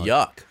ugly mug.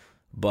 Yuck.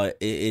 But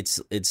it's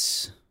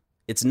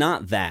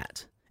not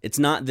that. It's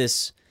not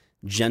this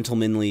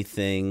gentlemanly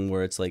thing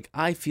where it's like,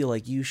 I feel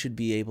like you should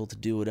be able to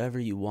do whatever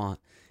you want.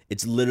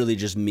 It's literally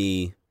just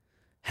me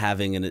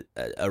having an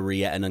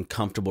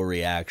uncomfortable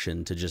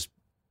reaction to just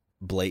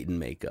blatant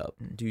makeup.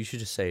 Dude, you should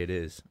just say it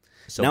is.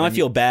 So now I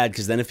feel bad,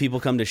 because then if people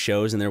come to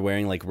shows and they're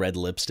wearing like red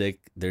lipstick,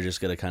 they're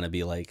just gonna kind of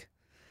be like,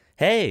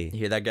 "Hey, you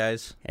hear that,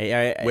 guys?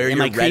 Hey, wear am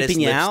your I creeping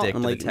you out?"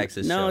 I'm like,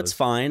 Texas no, shows. It's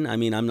fine. I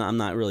mean, I'm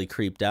not really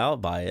creeped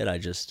out by it. I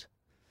just,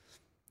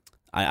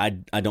 I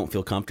don't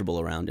feel comfortable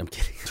around you. I'm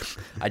kidding.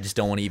 I just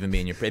don't want to even be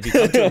in your. If you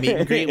come to a meet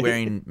and greet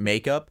wearing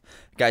makeup,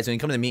 guys, when you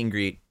come to the meet and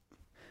greet,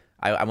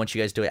 I want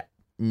you guys to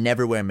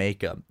never wear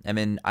makeup. I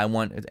mean,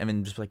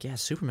 just like, yeah,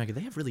 Super Mega, they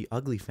have really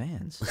ugly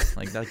fans.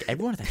 Like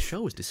everyone at that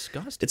show is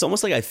disgusting. It's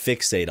almost like I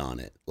fixate on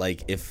it.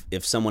 Like if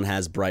someone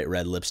has bright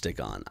red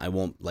lipstick on, I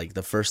won't, like,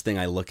 the first thing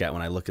I look at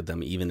when I look at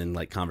them, even in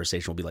like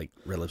conversation, will be like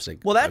red lipstick.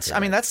 Well, that's, okay, I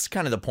mean, that's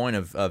kind of the point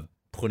of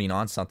putting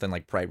on something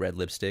like bright red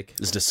lipstick.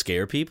 Is to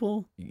scare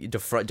people? To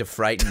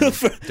frighten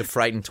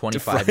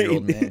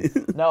 25-year-old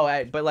men.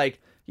 No, but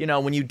like, you know,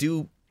 when you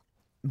do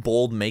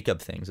bold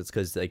makeup things, it's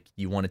because like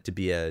you want it to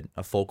be a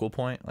focal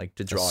point, like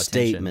to draw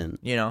attention. Statement.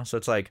 You know, so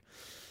it's like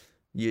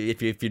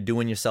if you're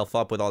doing yourself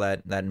up with all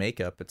that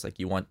makeup, it's like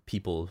you want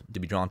people to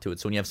be drawn to it.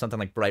 So when you have something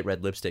like bright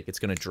red lipstick, it's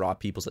gonna draw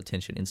people's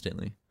attention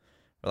instantly.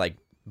 Or like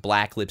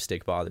black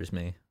lipstick bothers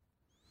me,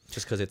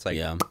 just because it's like,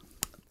 yeah,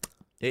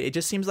 it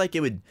just seems like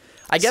it would.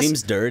 I guess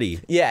seems dirty.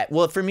 Yeah,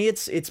 well, for me,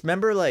 it's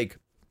remember, like,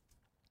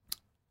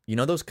 you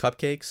know those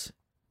cupcakes,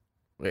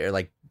 or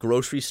like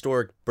grocery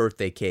store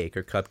birthday cake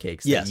or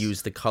cupcakes that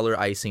use the color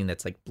icing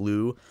that's like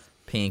blue,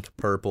 pink,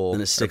 purple,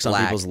 and it sticks on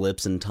people's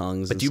lips and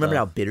tongues. But do you remember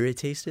how bitter it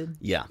tasted?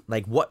 Yeah.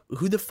 Like, what?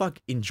 Who the fuck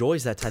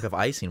enjoys that type of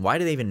icing? Why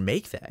do they even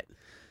make that?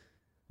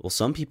 Well,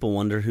 some people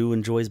wonder who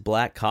enjoys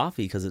black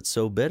coffee because it's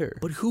so bitter.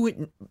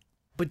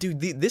 But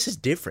dude, this is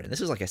different. This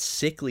is like a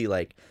sickly,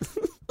 like,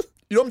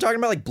 you know what I'm talking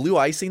about? Like blue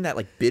icing, that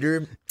like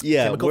bitter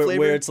chemical flavor?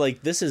 Where it's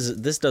like, this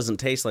doesn't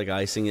taste like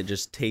icing. It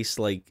just tastes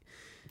like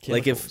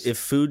chemicals. Like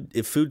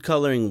if food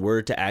coloring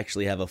were to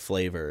actually have a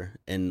flavor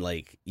and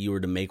like you were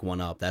to make one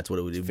up, that's what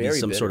it would be. It would be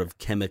some bitter, sort of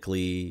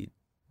chemically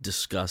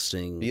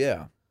disgusting.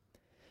 Yeah.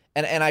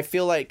 And I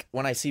feel like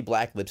when I see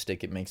black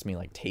lipstick, it makes me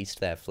like taste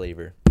that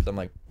flavor. So I'm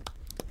like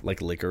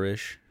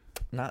licorice.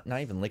 Not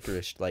even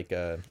licorice, like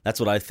That's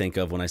what I think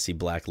of when I see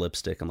black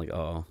lipstick. I'm like,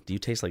 oh, do you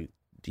taste like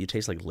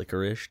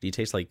licorice? Do you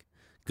taste like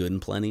Good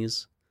and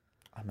Plenty's?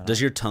 Does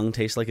your tongue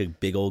taste like a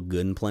big old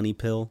Good and Plenty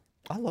pill?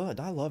 I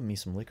love me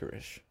some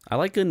licorice. I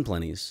like Good and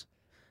Plenty's.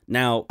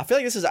 Now, I feel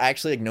like this is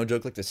actually, like, no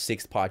joke, like the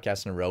 6th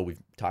podcast in a row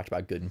we've talked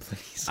about Good and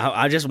Plenty's.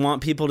 I just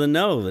want people to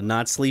know that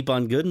not sleep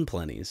on Good and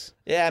Plenty's.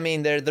 Yeah, I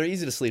mean, they're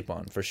easy to sleep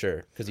on, for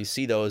sure, because you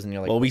see those and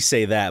you're like... Well, we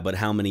say that, but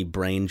how many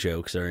brain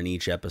jokes are in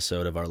each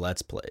episode of our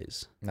Let's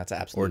Plays? That's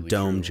absolutely Or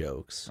dome true.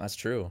 jokes. That's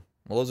true.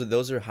 Well,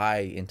 those are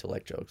high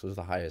intellect jokes. Those are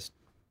the highest,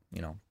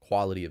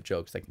 quality of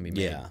jokes that can be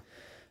made.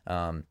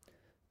 Yeah.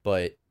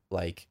 But,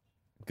 like,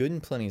 Good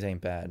and Plenty's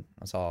ain't bad.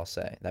 That's all I'll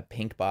say. That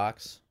pink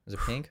box. Is it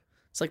pink?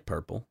 It's like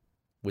purple.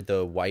 With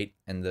the white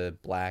and the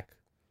black.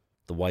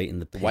 The white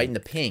and the pink. The white and the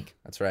pink.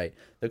 That's right.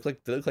 They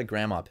look like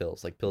grandma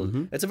pills. Like pills.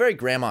 Mm-hmm. It's a very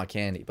grandma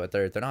candy, but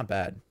they're not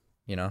bad.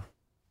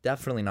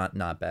 Definitely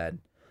not bad.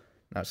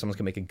 Now someone's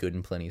gonna make a Good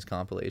and Plenty's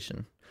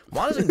compilation.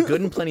 Why doesn't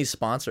Good and Plenty's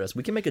sponsor us?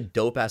 We can make a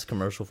dope ass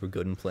commercial for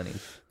Good and Plenty.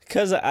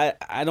 Because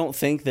I don't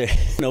think they're...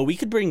 we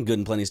could bring Good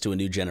and Plenty's to a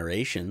new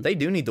generation. They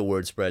do need the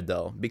word spread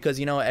though, because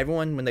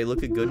everyone, when they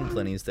look at Good and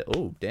Plenty's,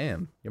 oh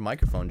damn, your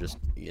microphone just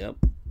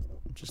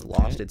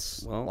lost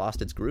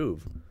its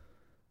groove.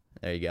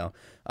 There you go.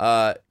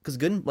 Because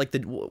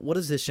what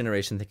does this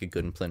generation think of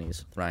Good and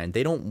Plenty's, Ryan?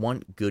 They don't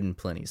want Good and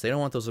Plenty's. They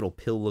don't want those little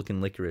pill looking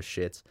licorice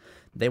shits.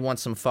 They want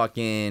some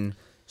fucking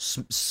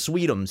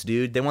Sweetums,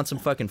 dude. They want some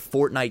fucking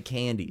Fortnite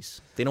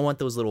candies. They don't want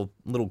those little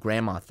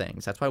grandma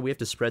things. That's why we have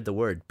to spread the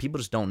word. People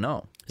just don't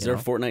know. Is there a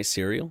Fortnite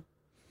cereal?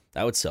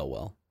 That would sell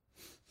well.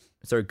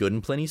 Is there a Good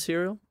and Plenty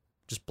cereal?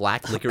 Just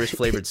black licorice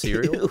flavored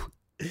cereal?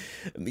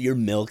 Your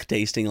milk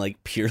tasting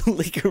like pure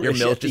licorice. Your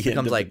milk just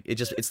becomes like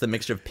it's the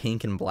mixture of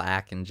pink and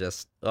black and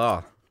just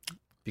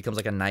becomes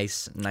like a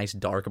nice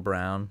dark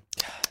brown.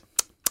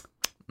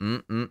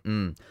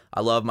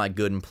 I love my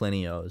Good and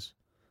Plenty-O's.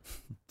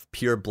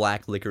 Pure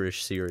black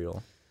licorice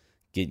cereal.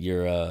 Get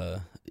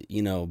your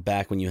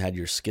back when you had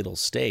your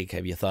Skittles steak,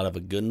 have you thought of a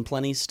Good and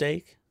Plenty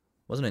steak?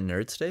 Wasn't it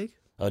Nerd Steak?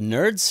 A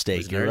Nerd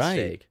Steak, you're right.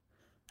 Steak.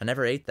 I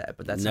never ate that,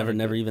 but that's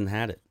never even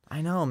had it.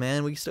 I know,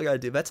 man. We still got to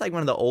do. That's like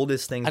one of the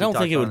oldest things. I don't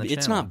think it would.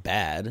 It's not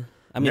bad.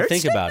 I mean,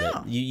 think about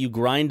it. You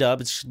grind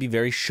up. It should be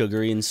very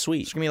sugary and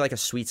sweet. It's gonna be like a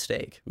sweet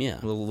steak. Yeah,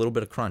 with a little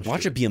bit of crunch.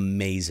 Watch it be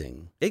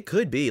amazing. It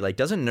could be. Like,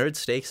 doesn't Nerd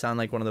Steak sound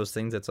like one of those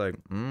things that's like,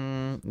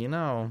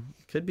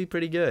 could be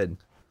pretty good.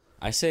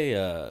 I say,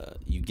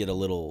 you get a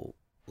little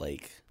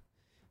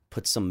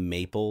put some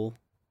maple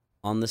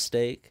on the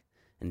steak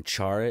and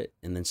char it,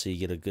 and then so you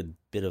get a good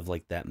bit of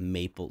like that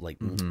maple.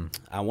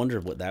 I wonder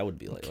what that would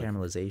be like.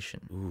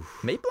 Caramelization. Oof.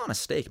 Maple on a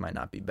steak might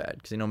not be bad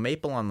because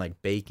maple on like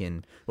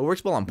bacon. It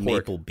works well on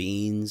pork. Maple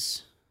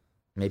beans.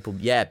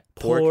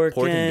 Pork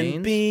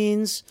and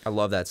beans. I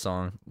love that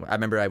song. I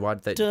remember I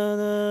watched that.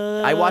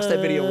 I watched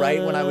that video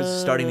right when I was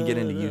starting to get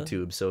into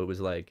YouTube, so it was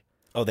like.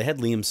 Oh, they had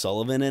Liam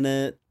Sullivan in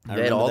it.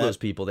 They had all those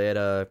people. They had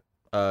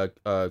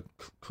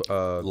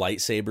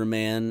Lightsaber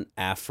Man,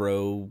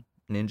 Afro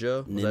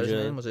Ninja. Was that his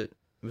name?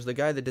 It was the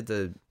guy that did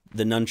the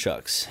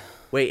nunchucks.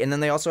 Wait, and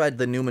then they also had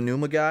the Numa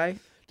Numa guy.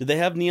 Did they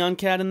have Neon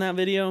Cat in that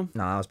video?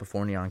 No, that was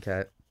before Neon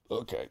Cat.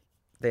 Okay.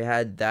 They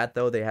had that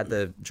though. They had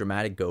the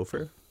dramatic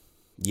gopher.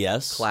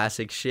 Yes.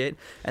 Classic shit.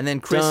 And then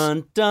Chris.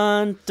 Dun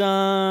dun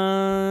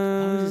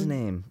dun. What was his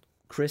name?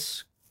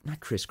 Chris. Not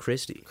Chris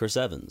Christie. Chris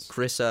Evans.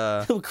 Chris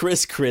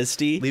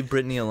Christie. Leave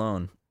Britney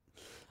alone.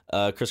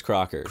 Chris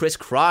Crocker. Chris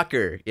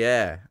Crocker.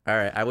 Yeah. All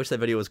right. I wish that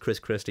video was Chris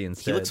Christie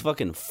instead. He looks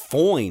fucking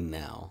fine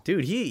now.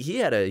 Dude, he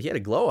had a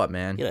glow up,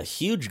 man. He had a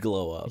huge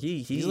glow up.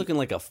 He's looking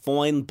like a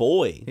fine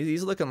boy.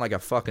 He's looking like a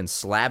fucking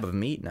slab of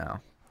meat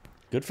now.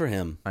 Good for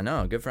him. I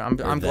know. Good for him.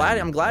 I'm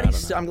glad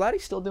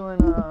he's still doing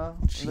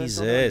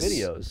Jesus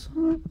videos.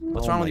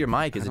 What's wrong with your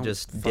mic? Is it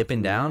just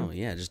dipping down? Know.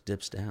 Yeah, it just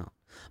dips down.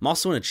 I'm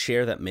also in a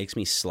chair that makes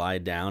me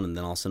slide down, and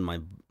then all of a sudden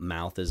my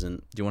mouth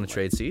isn't. Do you want to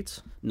trade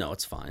seats? No,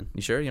 it's fine.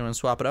 You sure? You want to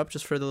swap it up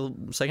just for the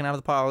second half of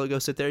the pod? I'll go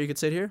sit there. You could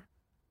sit here.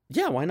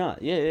 Yeah, why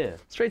not? Yeah.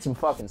 Let's trade some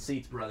fucking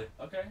seats, brother.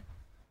 Okay.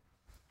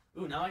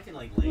 Ooh, now I can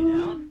lay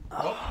down.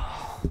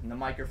 Oh. The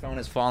microphone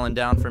is falling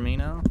down for me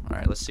now. All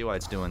right, let's see why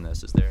it's doing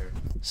this. Is there?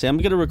 See, I'm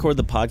gonna record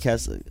the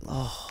podcast.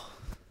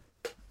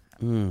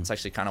 It's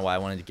actually kind of why I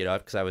wanted to get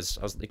up because I was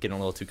getting a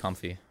little too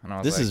comfy. And I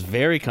was this is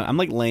very. I'm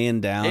like laying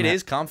down. It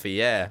is comfy,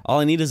 yeah. All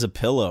I need is a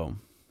pillow.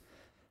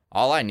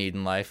 All I need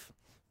in life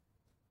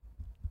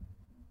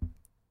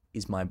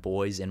is my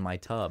boys in my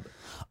tub.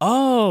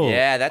 Oh,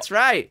 yeah, that's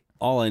right.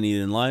 All I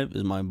need in life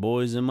is my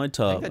boys in my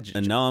tub,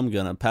 and now I'm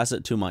gonna pass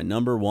it to my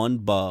number one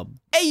bub.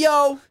 Hey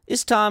yo,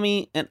 it's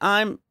Tommy, and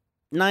I'm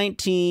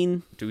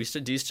 19. Do you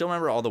still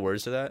remember all the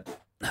words to that?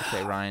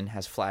 Okay, Ryan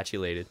has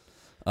flatulated.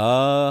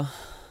 We're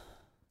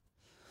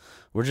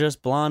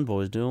just blonde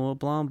boys doing what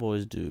blonde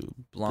boys do.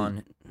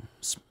 Blonde.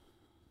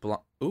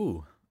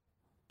 Ooh.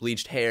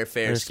 Bleached hair,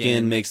 fair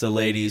skin makes the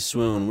ladies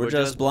swoon. We're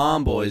just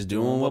blonde boys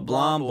doing what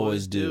blonde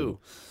boys do.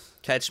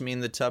 Catch me in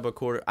the tub a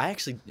quarter.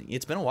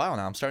 It's been a while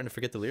now. I'm starting to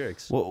forget the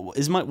lyrics. Well,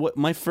 is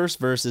my first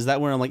verse, is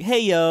that where I'm like, hey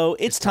yo,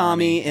 it's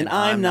Tommy and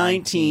I'm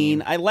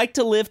 19. I like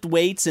to lift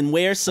weights and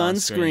wear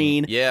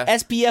sunscreen. Yeah.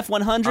 SPF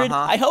 100.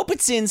 I hope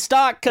it's in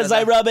stock because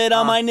I rub it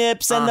on my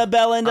nips and the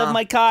bell end of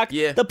my cock.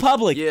 Yeah. The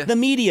public, the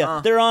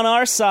media, they're on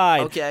our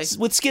side. Okay.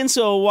 With skin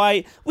so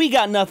white, we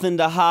got nothing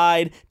to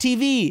hide.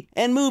 TV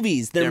and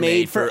movies, they're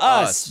made for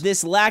us.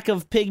 This lack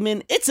of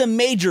pigment, it's a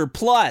major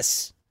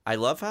plus. I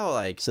love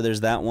how So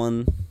there's that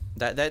one.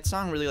 That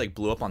song really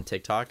blew up on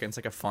TikTok, and it's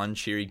like a fun,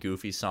 cheery,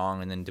 goofy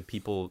song. And then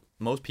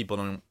most people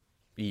don't.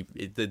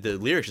 The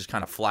lyrics just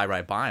kind of fly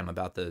right by him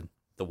about the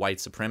white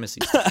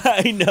supremacy.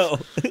 I know.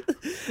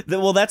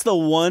 Well, that's the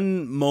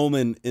one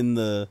moment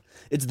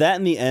it's that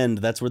in the end.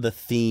 That's where the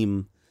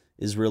theme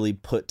is really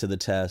put to the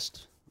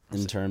test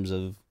in terms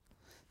of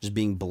just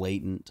being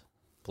blatant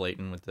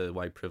with the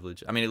white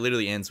privilege. I mean, it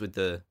literally ends with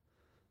the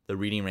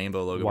Reading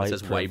Rainbow logo. White it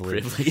says privilege.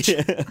 white privilege.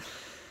 Yeah.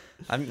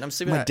 I'm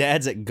sleeping. My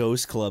dad's at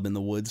Ghost Club in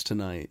the woods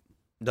tonight.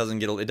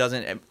 It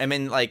doesn't. I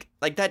mean, like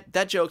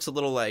that joke's a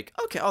little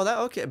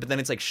okay. But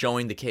then it's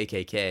showing the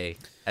KKK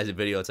as a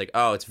video. It's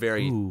it's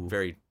very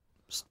very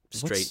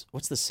straight.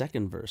 What's the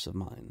second verse of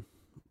mine?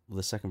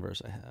 The second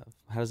verse I have.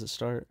 How does it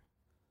start?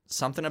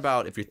 Something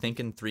about if you're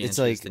thinking 3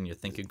 inches, then you're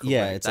thinking correct.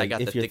 Yeah, it's I got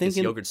the thickest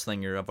yogurt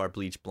slinger of our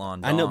bleach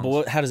blonde. I know,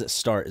 but how does it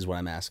start? Is what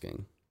I'm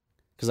asking.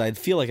 Because I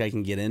feel like I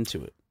can get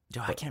into it.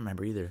 Yo, I can't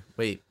remember either.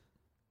 Wait.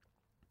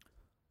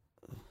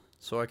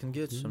 So I can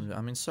get some. I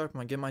mean,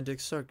 get my dick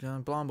sucked.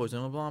 Blonde boys,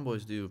 and what blonde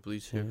boys do.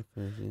 Bleach hair.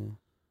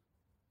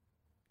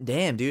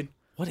 Damn, dude.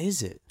 What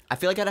is it? I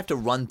feel like I'd have to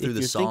run through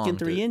the song. If you're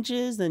thinking 3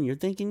 inches, then you're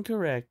thinking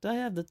correct. I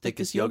have the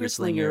thickest yogurt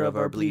slinger of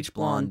our bleach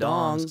blonde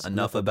dongs.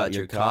 Enough about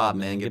your cob,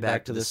 man. Get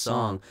back to the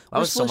song. That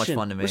was so much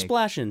fun to make. We're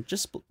splashing.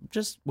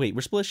 Wait,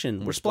 we're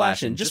splishing. We're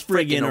splashing. Just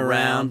friggin'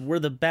 around. We're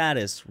the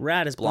baddest,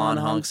 raddest blonde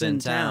hunks in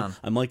town.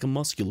 I'm like a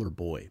muscular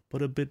boy,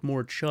 but a bit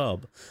more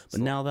chub.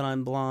 But now that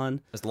I'm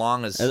blonde. As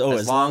long as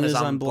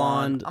I'm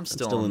blonde, I'm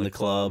still in the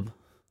club.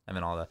 I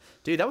mean, all that.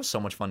 Dude, that was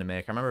so much fun to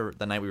make. I remember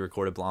the night we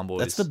recorded Blonde Boys.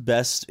 That's the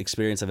best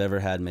experience I've ever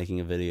had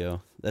making a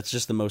video. That's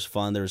just the most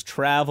fun. There was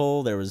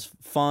travel. There was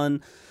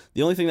fun.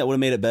 The only thing that would have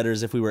made it better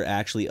is if we were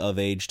actually of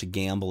age to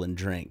gamble and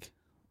drink.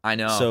 I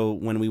know. So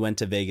when we went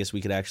to Vegas,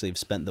 we could actually have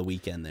spent the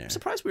weekend there. I'm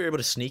surprised we were able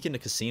to sneak into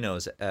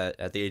casinos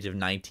at the age of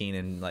 19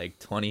 and like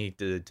 20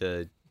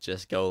 to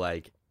just go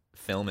like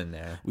film in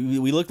there.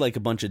 We looked like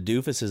a bunch of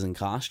doofuses in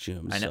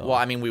costumes. I know. So. Well,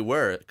 I mean, we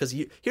were, because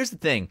here's the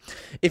thing: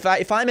 if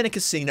I'm in a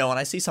casino and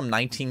I see some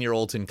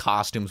 19-year-olds in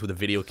costumes with a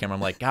video camera,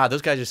 I'm like, God,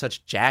 those guys are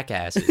such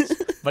jackasses.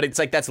 But it's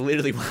like that's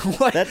literally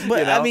what.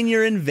 I mean,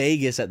 you're in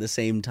Vegas at the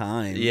same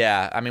time.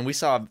 Yeah, I mean, we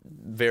saw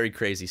very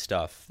crazy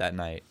stuff that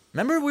night.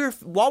 Remember,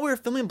 while we were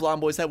filming Blonde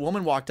Boys, that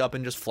woman walked up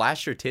and just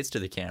flashed her tits to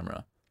the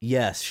camera.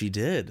 Yes, she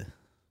did.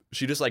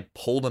 She just like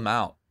pulled them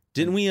out.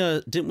 Didn't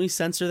we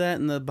censor that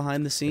in the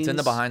behind the scenes? It's in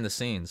the behind the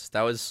scenes.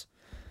 That was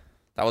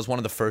one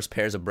of the first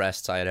pairs of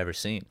breasts I had ever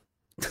seen.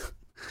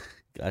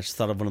 I just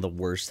thought of one of the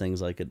worst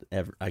things I could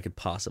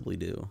possibly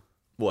do.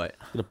 What?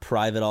 I'm gonna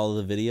private all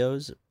of the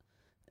videos,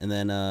 and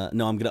then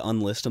no, I'm gonna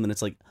unlist them, and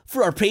it's like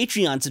for our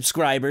Patreon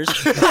subscribers.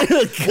 Want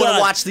to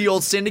watch the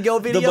old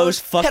Syndigo videos? The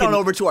most fucking head on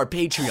over to our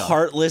Patreon.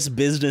 Heartless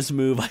business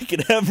move I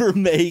could ever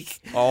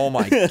make. Oh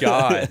my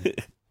God.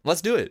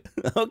 Let's do it.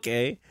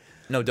 Okay.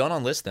 No, don't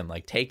unlist them.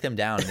 Like, take them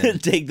down.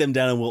 And take them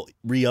down, and we'll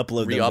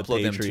re-upload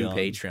them to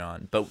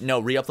Patreon. But no,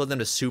 re-upload them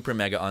to Super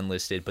Mega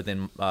Unlisted, but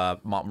then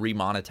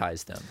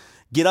re-monetize them.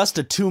 Get us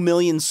to 2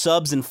 million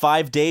subs in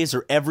 5 days,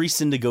 or every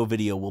Syndigo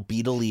video will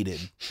be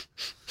deleted.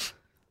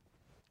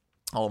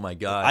 Oh my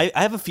God.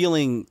 I have a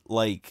feeling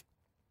like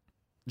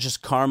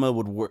just karma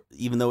would work,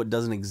 even though it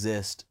doesn't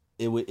exist.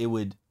 I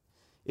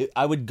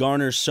would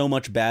garner so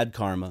much bad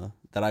karma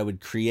that I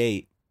would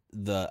create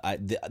the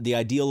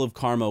ideal of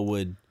karma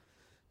would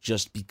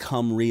just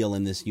become real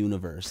in this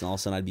universe, and all of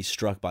a sudden I'd be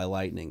struck by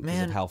lightning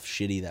because of how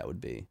shitty that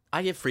would be.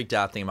 I get freaked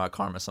out thinking about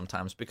karma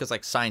sometimes because,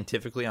 like,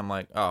 scientifically, I'm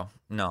like, oh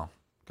no,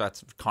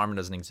 karma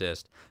doesn't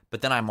exist.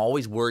 But then I'm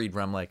always worried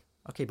where I'm like,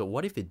 okay, but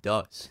what if it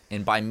does?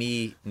 And by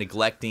me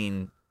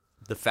neglecting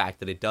the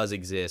fact that it does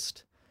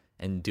exist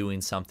and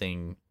doing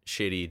something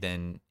shitty,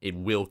 then it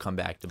will come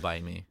back to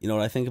bite me. You know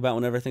what I think about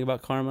whenever I think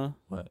about karma?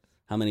 What?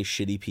 How many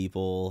shitty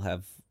people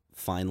have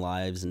fine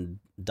lives and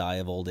die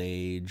of old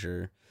age,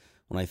 or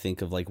when I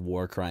think of like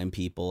war crime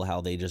people,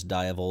 how they just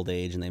die of old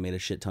age and they made a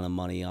shit ton of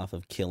money off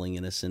of killing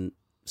innocent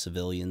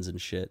civilians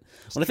and shit.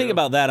 When I think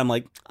about that, I'm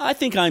like, I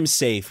think I'm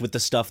safe with the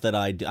stuff that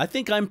I do. I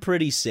think I'm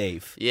pretty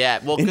safe. Yeah,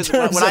 well, because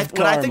when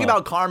I think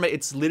about karma,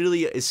 it's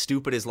literally as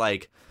stupid as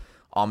like,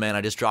 oh man,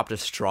 I just dropped a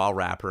straw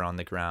wrapper on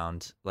the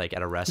ground like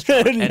at a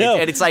restaurant, and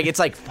it's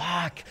like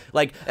fuck,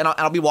 like, and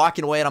I'll be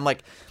walking away and I'm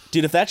like,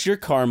 dude, if that's your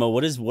karma,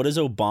 what is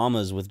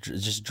Obama's with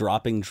just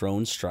dropping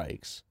drone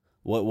strikes?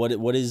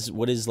 What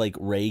is like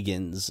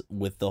Reagan's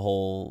with the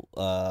whole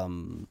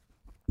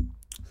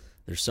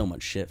there's so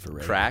much shit for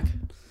Reagan. Crack?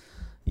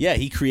 Yeah,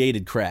 he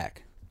created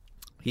crack.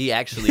 He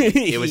actually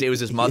it was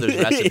his mother's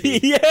recipe.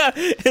 Yeah,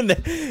 and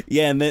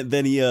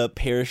then he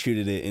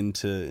parachuted it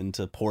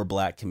into poor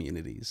black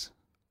communities.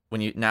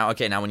 When you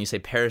say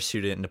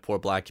parachute it into poor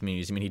black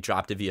communities, you mean he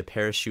dropped it via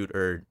parachute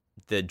or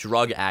the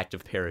drug act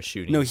of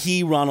parachuting? No,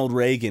 Ronald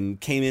Reagan,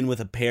 came in with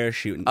a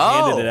parachute and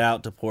handed it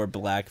out to poor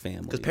black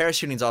families. Because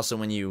parachuting is also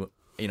when you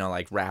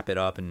like wrap it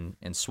up and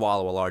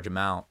swallow a large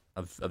amount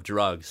of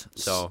drugs.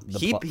 So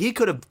he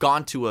could have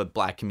gone to a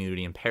black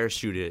community and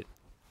parachuted it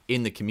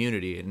in the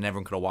community, and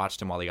everyone could have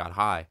watched him while he got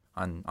high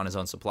on his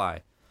own supply.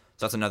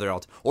 So that's another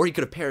alternative. Or he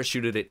could have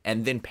parachuted it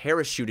and then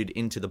parachuted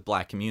into the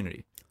black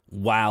community.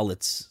 Wow,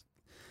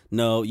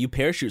 no, you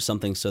parachute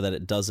something so that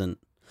it doesn't.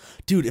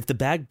 Dude, if the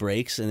bag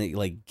breaks and it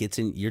like gets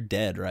in, you're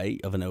dead,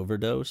 right? Of an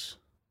overdose?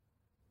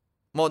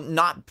 Well,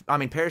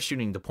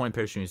 parachuting, the point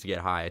of parachuting is to get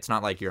high. It's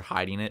not like you're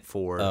hiding it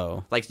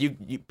for like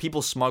you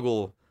people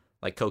smuggle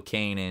like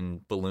cocaine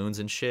and balloons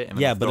and shit, and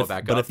yeah, throw it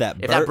back up. If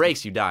that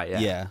breaks, you die.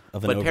 Yeah.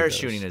 But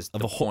parachuting is the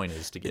point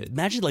is to get.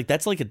 Imagine like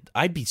that's like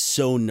I'd be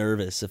so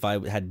nervous if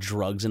I had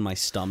drugs in my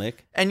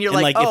stomach, and you're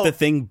like, if the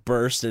thing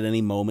burst at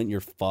any moment,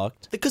 you're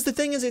fucked. Because the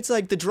thing is, it's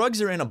like the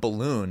drugs are in a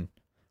balloon,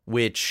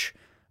 which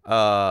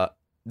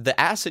the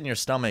acid in your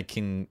stomach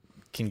can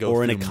go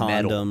or through in a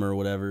condom metal. Or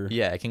whatever.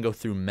 Yeah, it can go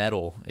through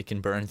metal. It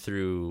can burn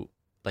through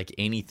like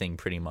anything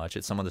pretty much.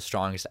 It's some of the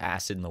strongest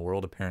acid in the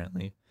world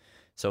apparently.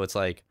 So it's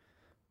like,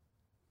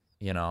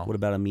 what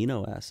about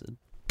amino acid?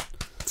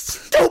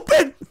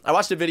 Stupid! I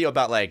watched a video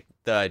about like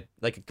a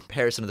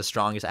comparison of the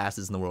strongest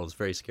acids in the world. It's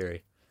very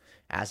scary.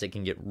 Acid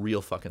can get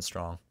real fucking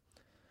strong.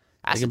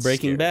 Like in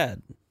Breaking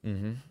Bad.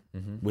 Mm-hmm.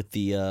 Mm-hmm. With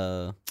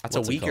the that's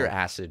a weaker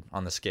acid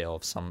on the scale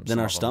of some. Than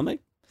our stomach?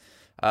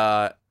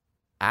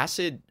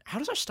 acid, how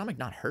does our stomach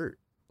not hurt?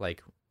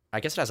 Like,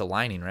 I guess it has a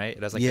lining, right?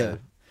 It has like Yeah.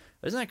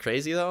 Isn't that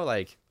crazy though?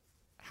 Like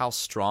how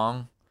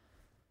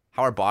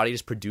our body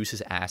just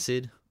produces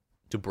acid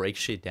to break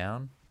shit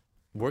down.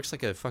 Works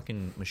like a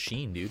fucking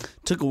machine, dude.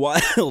 Took a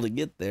while to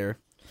get there.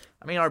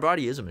 I mean, our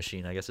body is a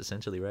machine, I guess,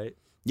 essentially, right?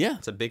 Yeah.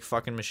 It's a big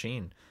fucking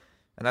machine.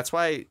 And that's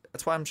why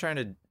I'm trying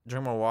to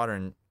drink more water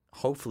and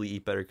hopefully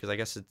eat better, because I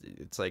guess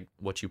it's like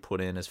what you put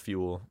in as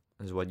fuel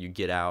is what you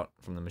get out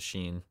from the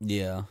machine.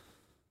 Yeah.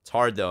 It's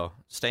hard though.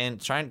 Trying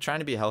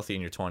to be healthy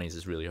in your 20s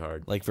is really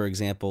hard. Like, for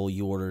example,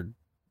 you ordered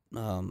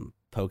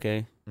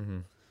poke,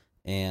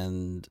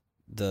 and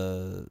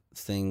the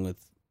thing with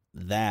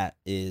that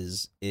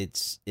is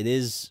it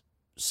is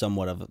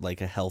somewhat of like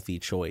a healthy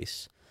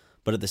choice,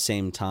 but at the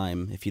same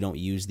time, if you don't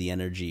use the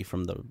energy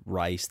from the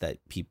rice that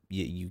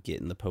you get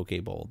in the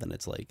poke bowl, then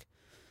it's like,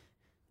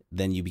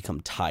 then you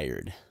become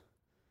tired,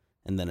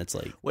 and then it's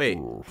like, wait,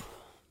 ooh.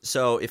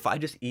 So if I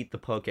just eat the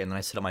poke and then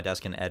I sit at my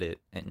desk and edit,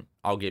 and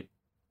I'll get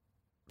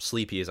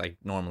sleepy as I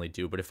normally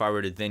do, but if I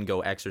were to then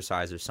go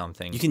exercise or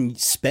something, you can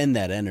spend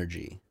that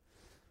energy,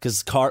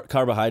 because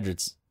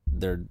carbohydrates,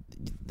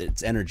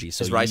 it's energy,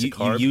 so is rice a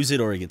carb? You use it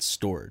or it gets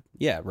stored.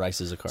 Yeah, rice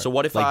is a carb. So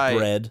what if like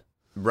bread,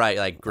 right,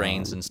 like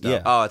grains and stuff?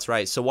 Yeah. Oh, that's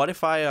right. So what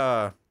if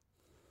I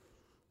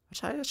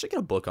should get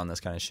a book on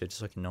this kind of shit just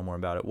so I can know more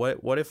about it.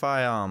 What if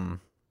I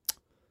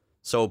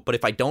but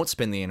if I don't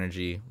spend the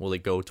energy, will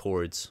it go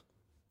towards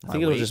I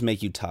think it'll just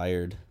make you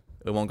tired.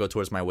 It won't go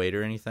towards my weight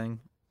or anything?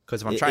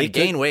 Because if I'm trying to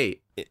gain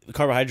weight,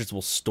 carbohydrates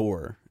will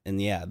store,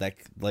 and yeah, that,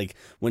 like,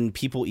 when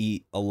people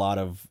eat a lot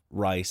of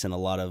rice and a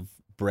lot of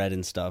bread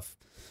and stuff,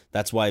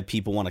 that's why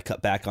people want to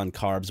cut back on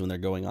carbs when they're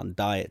going on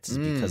diets, is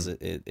because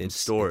it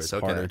stores.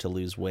 It's harder to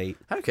lose weight.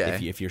 Okay.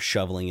 If you're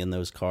shoveling in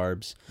those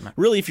carbs.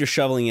 Really, if you're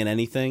shoveling in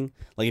anything,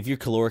 like if your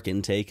caloric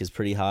intake is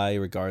pretty high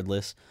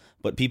regardless,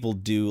 but people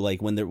do,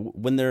 like, when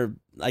they're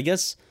I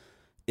guess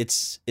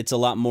it's a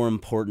lot more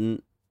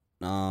important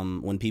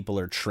when people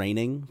are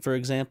training, for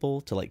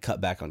example, to like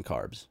cut back on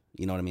carbs.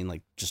 You know what I mean?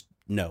 Like, just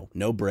no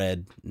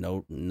bread,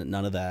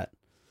 none of that.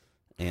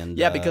 And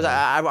yeah, because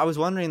I was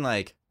wondering,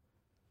 like,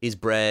 is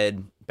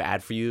bread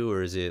bad for you,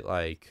 or is it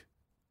like,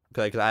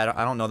 because I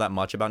don't know that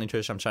much about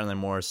nutrition. I'm trying to learn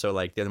more. So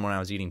like the other morning I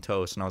was eating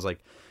toast, and I was like,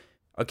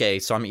 okay,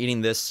 so I'm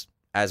eating this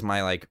as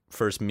my like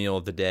first meal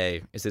of the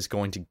day. Is this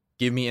going to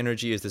give me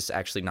energy? Is this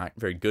actually not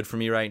very good for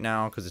me right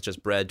now because it's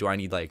just bread? Do I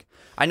need, like,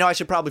 I know I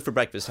should probably for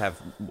breakfast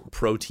have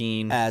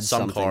protein,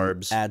 some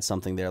carbs. Add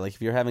something there. Like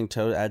if you're having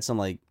toast,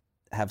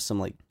 have some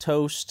like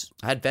toast.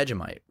 I had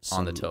Vegemite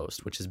on the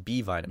toast, which is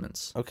B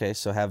vitamins. Okay,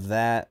 so have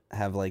that.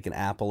 Have like an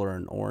apple or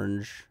an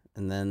orange.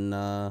 And then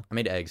I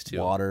made eggs too.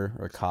 Water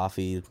or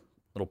coffee.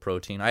 Little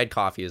protein. I had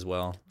coffee as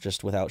well.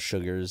 Just without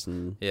sugars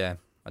and yeah,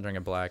 I drink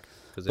it black.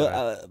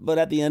 But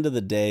at the end of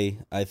the day,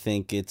 I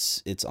think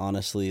it's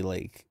honestly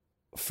like,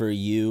 for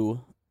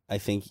you, I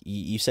think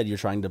you said you're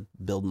trying to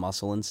build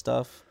muscle and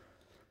stuff.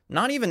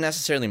 Not even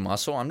necessarily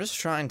muscle. I'm just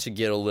trying to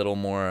get a little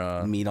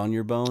more meat on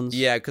your bones.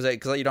 Yeah, because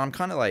you know, I'm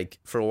kind of like,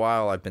 for a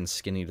while I've been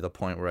skinny to the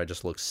point where I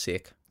just look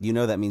sick. You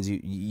know that means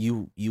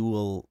you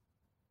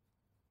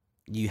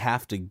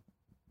have to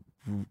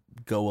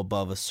go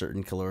above a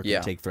certain caloric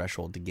intake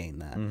threshold to gain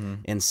that. Mm-hmm.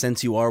 And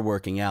since you are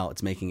working out,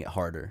 it's making it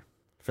harder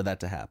for that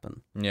to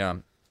happen. Yeah.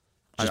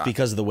 Just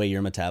because of the way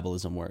your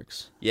metabolism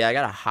works. Yeah, I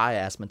got a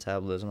high-ass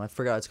metabolism. I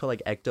forgot. It's called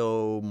like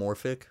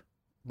ectomorphic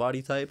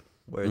body type,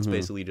 where it's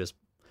basically just,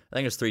 I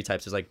think there's 3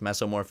 types. There's like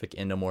mesomorphic,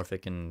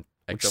 endomorphic, and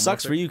ectomorphic. Which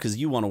sucks for you because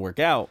you want to work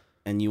out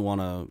and you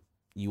want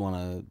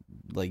to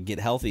like get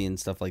healthy and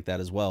stuff like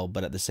that as well.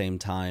 But at the same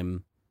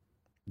time,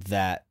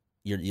 that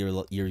you're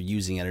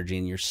using energy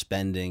and you're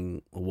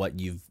spending what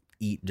you've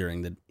eaten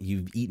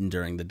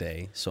during the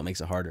day, so it makes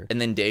it harder. And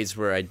then days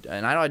where I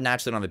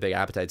naturally don't have a big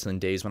appetite, so then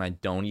days when I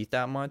don't eat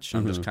that much,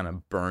 I'm just kind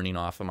of burning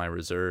off of my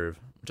reserve,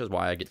 which is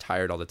why I get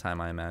tired all the time,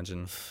 I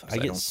imagine. I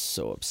get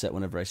so upset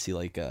whenever I see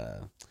like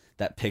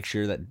that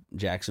picture that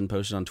Jackson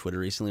posted on Twitter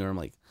recently, where I'm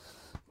like,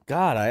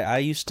 God, I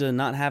used to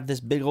not have this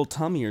big old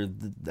tummy or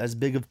as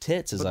big of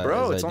tits as I do now.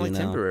 Bro, it's only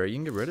temporary. You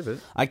can get rid of it.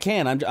 I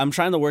can. I'm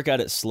trying to work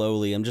at it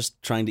slowly. I'm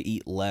just trying to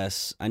eat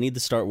less. I need to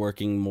start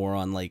working more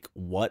on like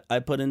what I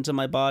put into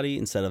my body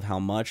instead of how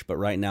much. But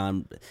right now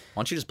why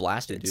don't you just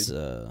blast it,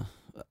 dude?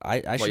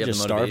 I should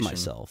just starve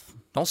myself.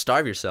 Don't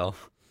starve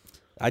yourself.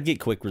 I'd get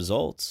quick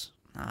results.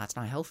 Nah, it's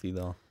not healthy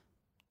though.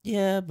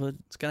 Yeah, but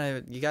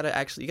you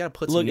gotta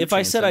put some look. If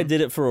I said in. I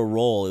did it for a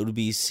role, it would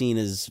be seen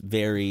as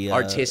very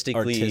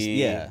artistically.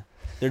 Yeah,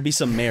 there'd be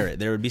some merit.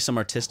 There would be some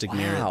artistic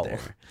merit there.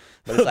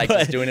 But it's like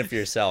just doing it for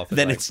yourself.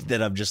 Then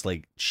I'm just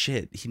like,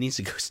 shit. He needs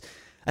to go.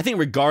 I think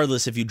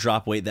regardless if you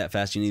drop weight that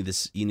fast, you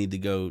need to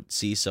go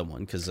see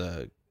someone, because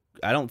I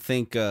don't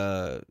think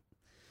our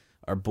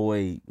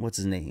boy, what's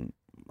his name?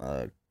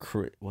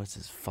 What's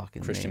his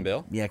fucking Christian name?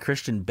 Bale? Yeah,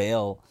 Christian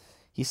Bale.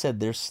 He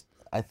said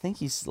I think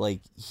he's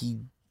like, he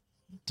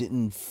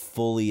didn't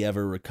fully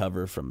ever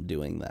recover from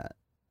doing that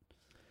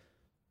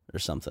or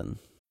something.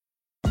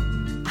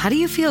 How do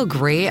you feel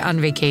great on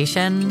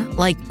vacation?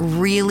 Like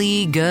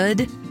really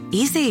good?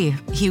 Easy.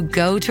 You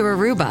go to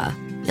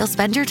Aruba. You'll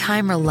spend your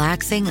time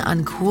relaxing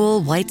on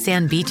cool white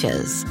sand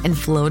beaches and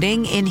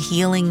floating in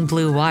healing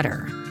blue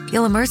water.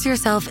 You'll immerse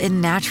yourself in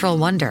natural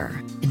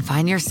wonder and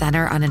find your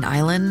center on an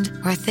island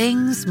where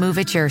things move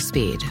at your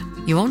speed.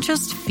 You won't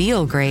just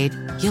feel great,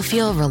 you'll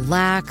feel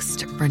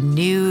relaxed,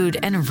 renewed,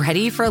 and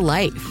ready for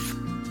life.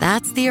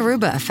 That's the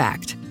Aruba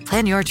effect.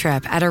 Plan your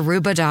trip at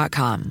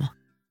Aruba.com.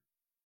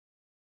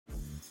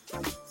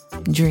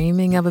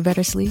 Dreaming of a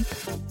better sleep?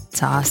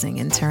 Tossing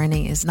and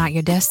turning is not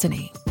your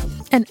destiny.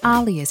 And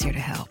Ollie is here to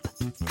help.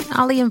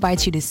 Ollie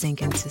invites you to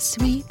sink into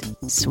sweet,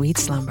 sweet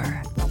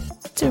slumber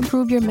to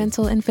improve your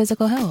mental and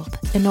physical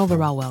health and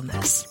overall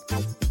wellness.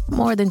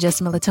 More than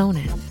just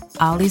melatonin,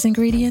 Ollie's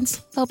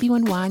ingredients help you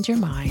unwind your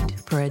mind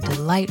for a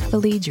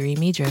delightfully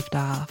dreamy drift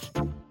off.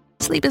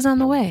 Sleep is on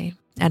the way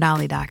at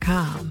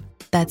Ollie.com.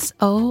 That's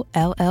OLLY.com.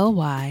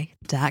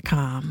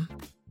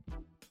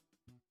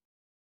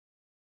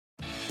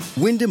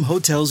 Wyndham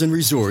Hotels and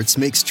Resorts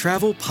makes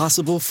travel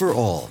possible for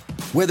all.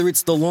 Whether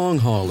it's the long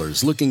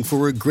haulers looking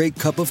for a great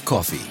cup of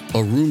coffee,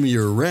 a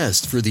roomier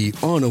rest for the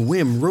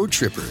on-a-whim road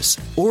trippers,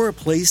 or a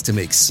place to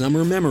make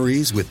summer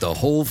memories with the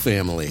whole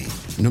family.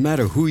 No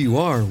matter who you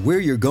are,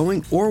 where you're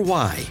going, or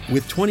why,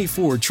 with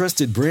 24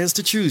 trusted brands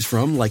to choose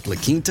from like La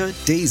Quinta,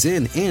 Days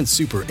Inn, and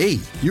Super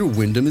 8, your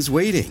Wyndham is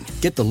waiting.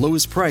 Get the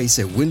lowest price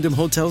at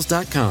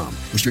WyndhamHotels.com.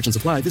 Restrictions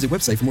apply. Visit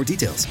website for more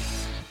details.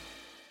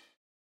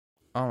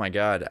 Oh my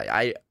God,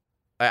 I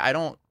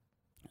don't.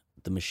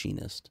 The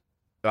Machinist.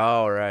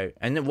 Oh right,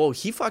 and then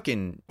he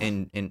fucking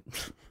in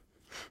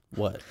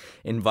what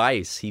in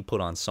Vice he put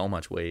on so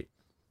much weight.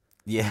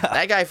 Yeah,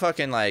 that guy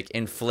fucking like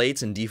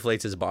inflates and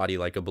deflates his body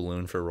like a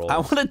balloon for rolls. I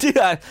want to do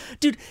that,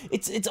 dude.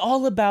 It's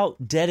all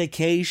about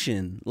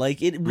dedication.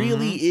 Like it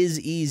really is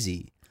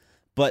easy,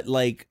 but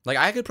like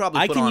I could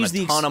probably put on a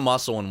ton of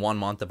muscle in 1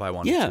 month if I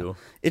wanted to.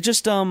 It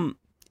just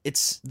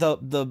It's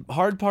the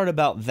hard part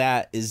about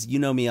that is, you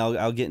know me,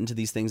 I'll get into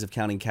these things of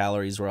counting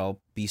calories where I'll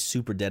be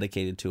super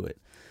dedicated to it.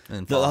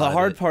 And the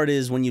hard part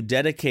is when you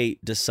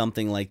dedicate to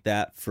something like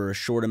that for a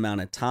short amount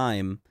of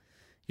time,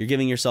 you're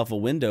giving yourself a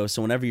window.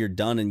 So whenever you're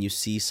done and you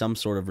see some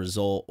sort of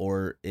result,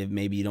 or if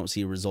maybe you don't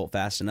see a result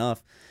fast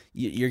enough,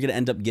 you're going to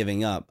end up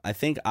giving up. I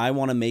think I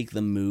want to make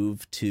the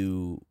move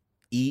to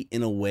eat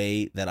in a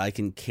way that I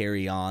can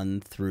carry on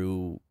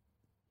through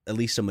at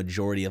least a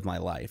majority of my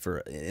life, or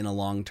in a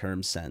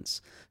long-term sense.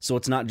 So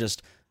it's not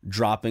just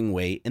dropping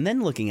weight and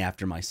then looking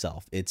after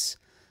myself. It's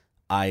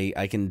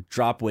I can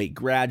drop weight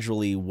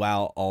gradually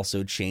while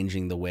also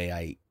changing the way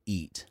I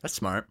eat. That's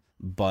smart.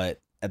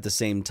 But at the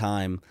same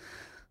time,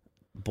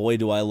 boy,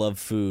 do I love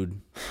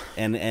food.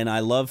 And I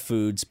love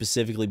food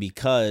specifically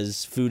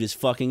because food is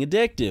fucking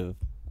addictive.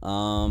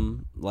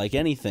 Like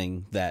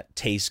anything that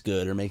tastes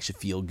good or makes you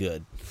feel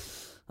good.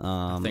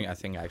 I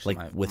think actually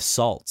like with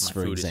salts,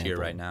 for example. My food is here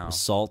right now.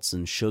 Salts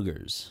and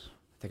sugars.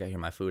 I think I hear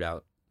my food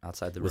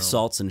outside the room. With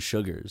salts and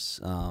sugars,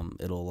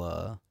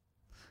 it'll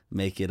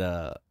make it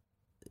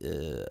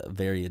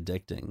very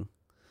addicting.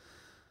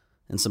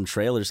 And some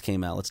trailers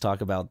came out. Let's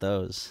talk about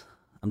those.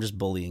 I'm just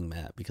bullying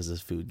Matt because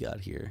his food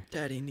got here.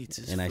 Daddy needs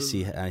his food. And I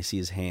see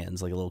his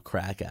hands like a little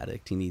crack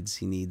addict. He needs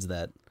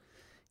that.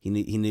 He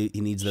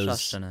needs those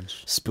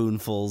sustenance.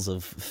 Spoonfuls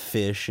of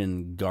fish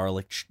and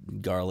garlic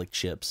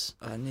chips.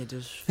 I need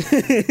this.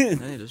 I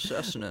need a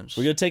sustenance.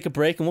 We're gonna take a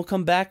break and we'll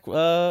come back.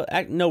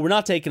 No, we're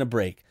not taking a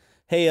break.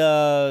 Hey,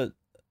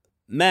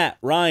 Matt,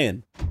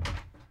 Ryan.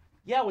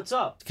 Yeah, what's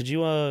up? Could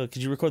you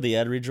record the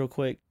ad read real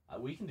quick?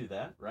 We can do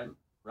that, right?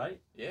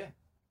 Yeah.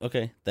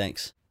 Okay,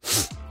 thanks.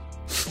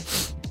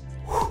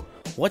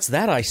 What's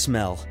that I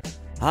smell?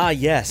 Ah,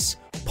 yes,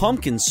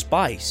 pumpkin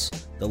spice.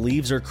 The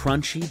leaves are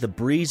crunchy, the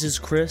breeze is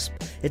crisp.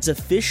 It's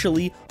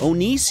officially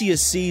Onicia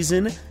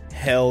season,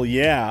 hell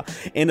yeah,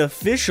 and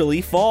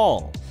officially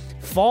fall.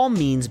 Fall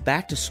means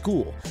back to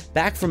school,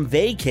 back from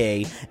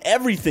vacay,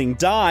 everything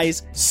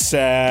dies,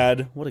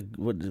 sad. What a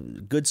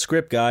good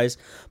script, guys.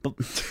 But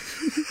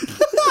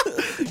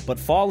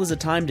fall is a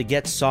time to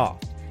get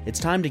soft.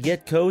 It's time to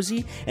get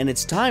cozy, and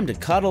it's time to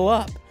cuddle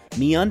up.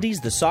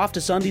 MeUndies, the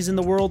softest undies in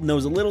the world,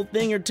 knows a little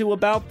thing or two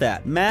about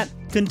that. Matt,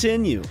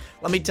 continue.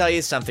 Let me tell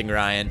you something,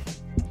 Ryan.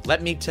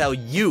 Let me tell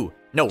you.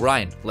 No,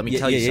 Ryan, let me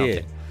tell you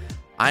something. Yeah.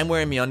 I'm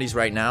wearing MeUndies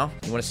right now.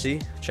 You want to see?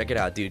 Check it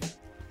out, dude.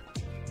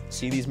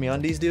 See these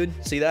MeUndies, dude?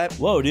 See that?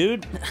 Whoa,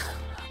 dude.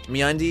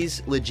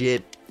 MeUndies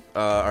legit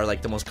are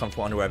like the most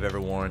comfortable underwear I've ever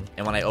worn.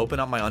 And when I open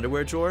up my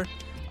underwear drawer,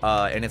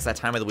 and it's that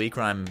time of the week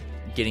where I'm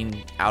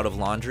getting out of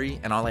laundry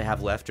and all I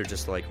have left are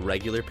just like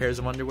regular pairs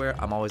of underwear,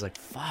 I'm always like,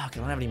 fuck, I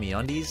don't have any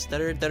MeUndies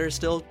that are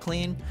still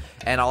clean.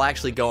 And I'll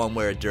actually go and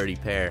wear a dirty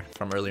pair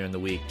from earlier in the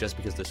week just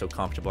because they're so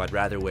comfortable. I'd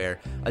rather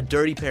wear a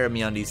dirty pair of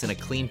MeUndies than a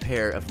clean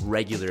pair of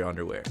regular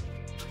underwear.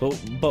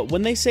 But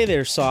when they say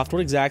they're soft, what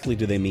exactly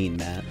do they mean,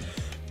 Matt?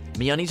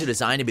 MeUndies are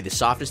designed to be the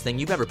softest thing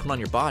you've ever put on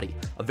your body.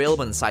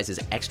 Available in the sizes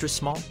extra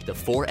small to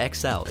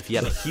 4XL if you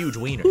have a huge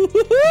wiener.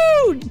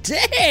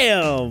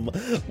 Damn!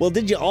 Well,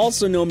 did you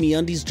also know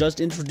MeUndies just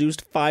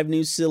introduced 5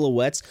 new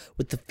silhouettes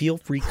with the Feel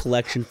Free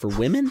collection for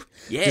women?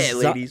 Yeah,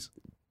 ladies.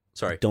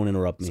 Sorry. Don't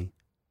interrupt me.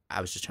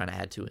 I was just trying to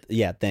add to it.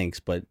 Yeah,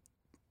 thanks, but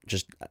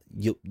Just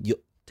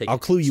I'll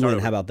clue you in.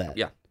 How about that?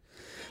 Yeah.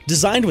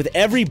 Designed with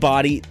every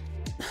body.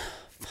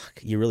 Fuck,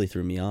 you really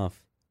threw me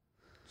off.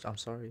 I'm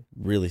sorry.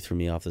 Really threw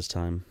me off this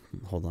time.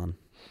 Hold on.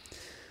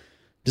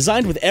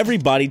 Designed with every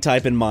body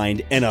type in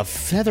mind and a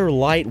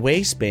feather-light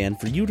waistband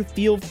for you to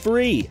feel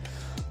free.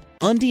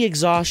 Undie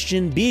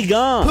exhaustion, be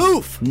gone.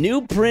 Poof!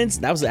 New prints,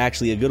 that was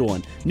actually a good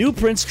one. New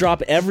prints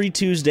drop every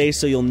Tuesday,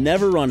 so you'll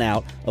never run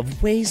out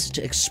of ways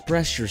to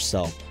express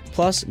yourself.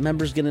 Plus,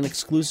 members get an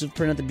exclusive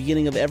print at the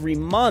beginning of every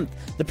month.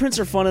 The prints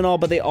are fun and all,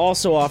 but they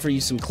also offer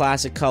you some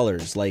classic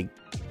colors, like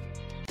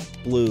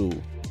blue.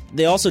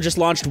 They also just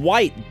launched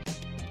white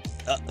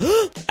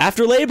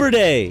after Labor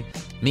Day.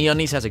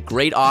 MeUndies has a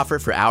great offer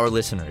for our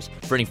listeners.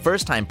 For any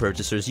first-time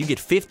purchasers, you get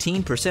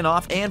 15%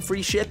 off and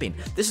free shipping.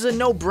 This is a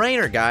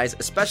no-brainer, guys,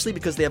 especially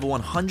because they have a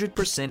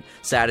 100%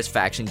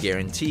 satisfaction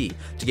guarantee.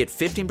 To get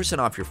 15%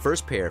 off your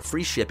first pair,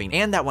 free shipping,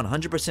 and that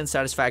 100%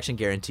 satisfaction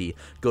guarantee,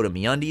 go to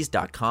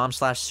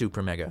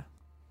MeUndies.com/SuperMega.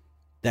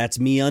 That's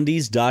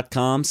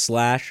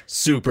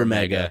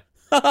MeUndies.com/SuperMega.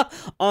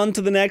 On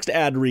to the next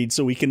ad read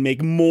so we can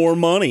make more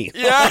money.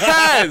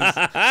 Yes!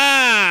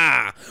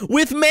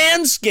 With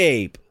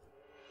Manscaped.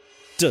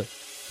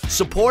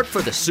 Support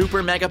for the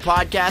Super Mega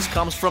Podcast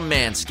comes from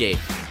Manscaped,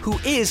 who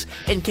is,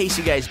 in case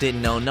you guys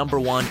didn't know,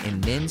 #1 in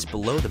men's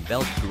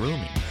below-the-belt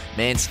grooming.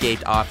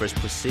 Manscaped offers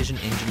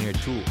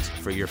precision-engineered tools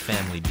for your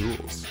family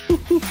jewels.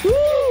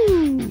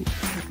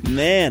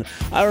 Man,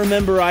 I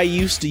remember I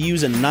used to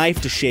use a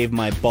knife to shave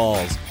my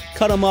balls.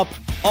 Cut them up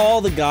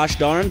all the gosh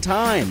darn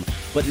time.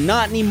 But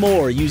not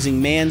anymore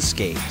using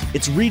Manscaped.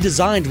 It's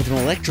redesigned with an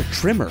electric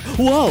trimmer.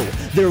 Whoa!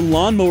 Their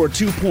Lawnmower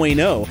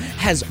 2.0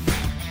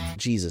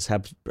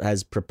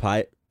 has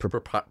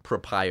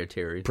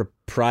proprietary.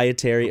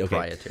 Proprietary.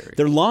 Okay.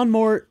 Their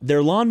Lawnmower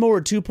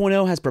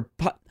 2.0 has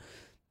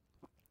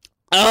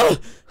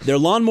Their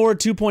Lawnmower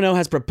 2.0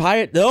 has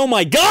proprietary. Oh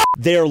my god!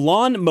 Their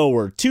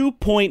Lawnmower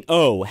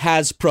 2.0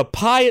 has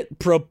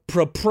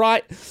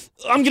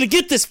I'm gonna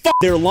get this.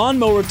 Their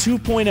Lawnmower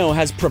 2.0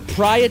 has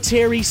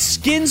proprietary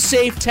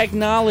skin-safe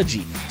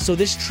technology, so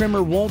this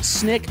trimmer won't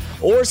snick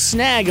or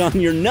snag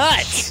on your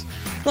nuts.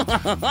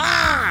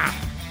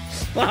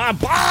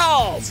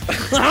 Balls!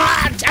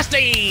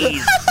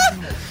 Testes!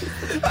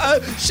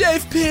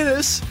 Shave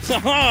penis!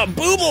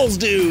 Boobles,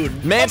 dude!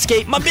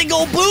 Manscaped. My big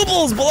old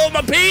boobles below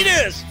my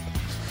penis!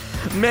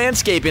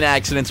 Manscaping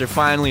accidents are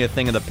finally a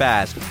thing of the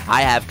past.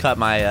 I have cut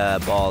my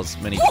balls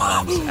many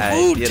times.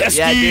 Ooh, testes!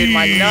 Yeah, dude,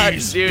 my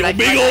nuts, dude. I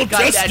big old cut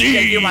testes! That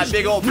shit, dude, my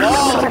big old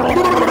balls.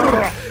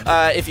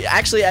 If you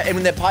actually,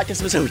 in the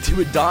podcast episode we did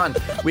with Don,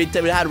 we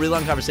had a really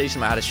long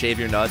conversation about how to shave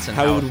your nuts and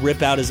how he would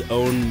rip out his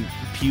own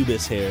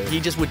pubis hair. He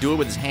just would do it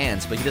with his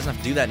hands, but he doesn't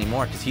have to do that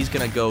anymore because he's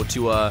gonna go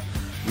to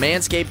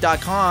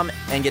manscaped.com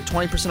and get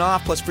 20%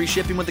 off plus free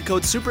shipping with the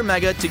code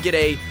SUPERMEGA to get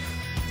a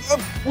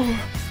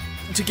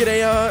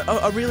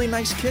really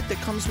nice kit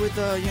that comes with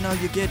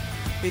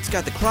it's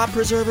got the crop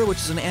preserver, which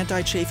is an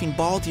anti-chafing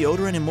ball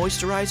deodorant and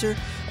moisturizer.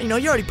 And,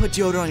 you already put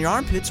deodorant on your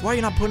armpits. Why are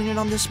you not putting it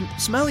on this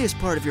smelliest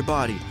part of your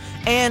body?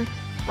 And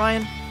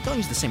Ryan, don't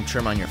use the same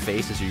trim on your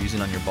face as you're using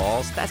on your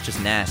balls. That's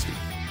just nasty.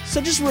 So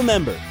just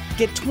remember,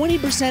 get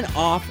 20%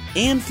 off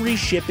and free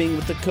shipping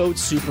with the code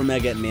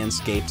SUPERMEGA at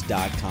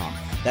manscaped.com.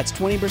 That's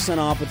 20%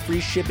 off with free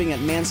shipping at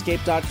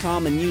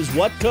manscaped.com and use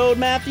what code,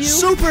 Matthew?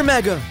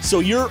 SUPERMEGA! So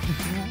your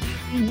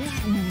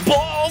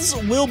balls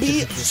will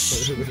be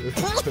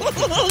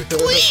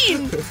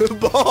clean!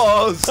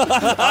 Balls!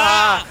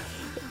 I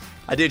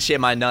did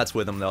shave my nuts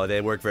with them, though. They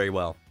work very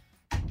well.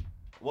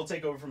 We'll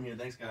take over from here.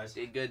 Thanks, guys.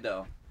 Did good,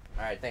 though.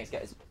 All right, thanks,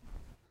 guys.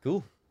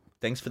 Cool.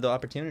 Thanks for the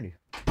opportunity.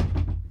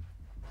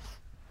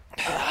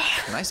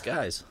 Nice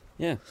guys.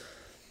 Yeah.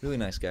 Really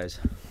nice guys.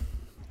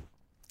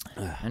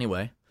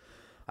 Anyway,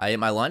 I ate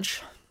my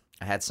lunch.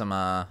 I had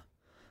some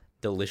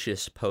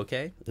delicious poke.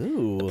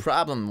 Ooh. The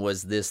problem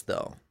was this,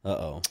 though.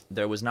 Uh-oh.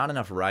 There was not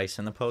enough rice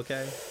in the poke.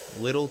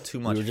 Little too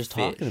much fish. We were just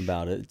talking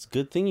about it. It's a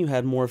good thing you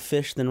had more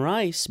fish than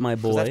rice, my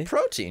boy. That's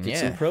protein, Get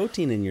some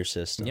protein in your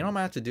system. You know what I'm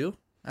going to have to do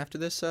after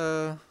this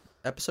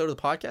episode of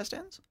the podcast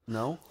ends?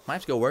 No. Might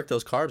have to go work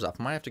those carbs off.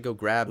 I might have to go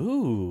grab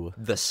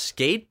the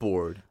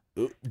skateboard.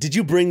 Did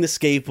you bring the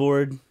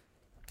skateboard?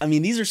 I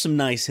mean, these are some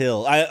nice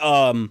hills.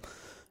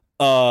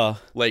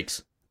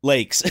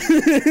 Lakes.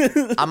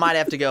 I might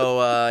have to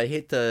go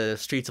hit the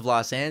streets of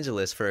Los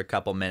Angeles for a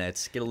couple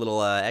minutes, get a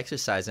little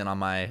exercise in on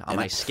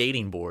my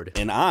skating board.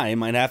 And I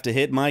might have to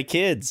hit my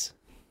kids.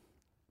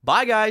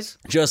 Bye, guys.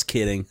 Just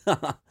kidding.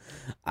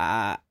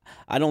 I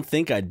don't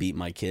think I'd beat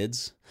my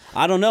kids.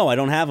 I don't know. I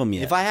don't have them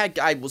yet. If I had,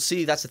 I will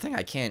see. That's the thing.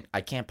 I can't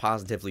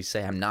positively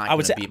say I'm not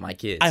going to beat my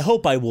kids. I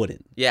hope I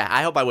wouldn't. Yeah,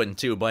 I hope I wouldn't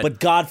too. But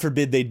God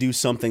forbid they do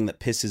something that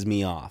pisses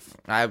me off.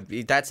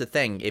 That's the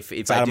thing. If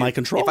it's out of my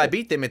control. If I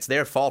beat them, it's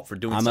their fault for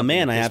doing. I'm something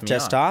a man. that I have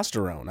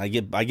testosterone. I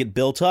get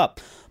built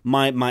up.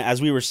 My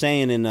as we were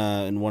saying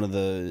in one of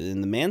in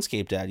the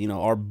Manscaped ad,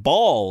 our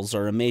balls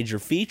are a major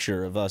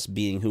feature of us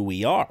being who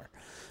we are,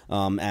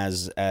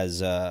 as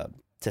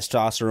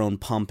testosterone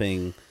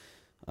pumping,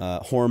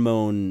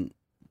 hormone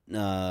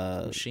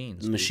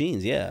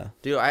machines. Yeah,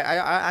 dude.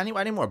 I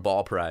need more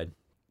ball pride.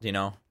 You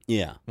know.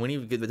 Yeah.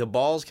 The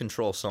balls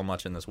control so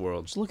much in this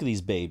world. Just look at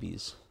these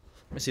babies.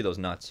 Let me see those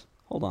nuts.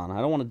 Hold on.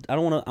 I want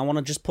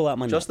to just pull out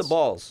my nuts. Just the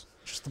balls.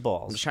 Just the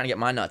balls. I'm just trying to get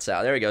my nuts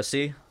out. There we go.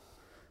 See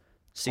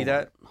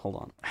that? Hold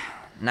on.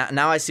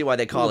 Now I see why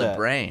they call it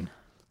brain.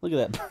 Look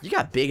at that. You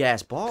got big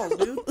ass balls,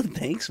 dude.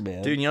 Thanks,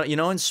 man. Dude, you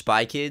know in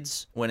Spy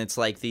Kids when it's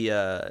like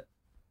the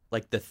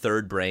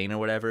third brain or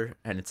whatever,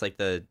 and it's like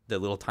the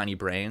little tiny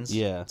brains.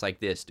 Yeah. It's like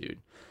this, dude.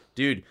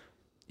 Dude,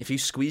 if you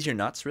squeeze your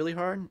nuts really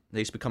hard,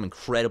 they just become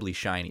incredibly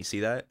shiny. See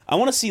that? I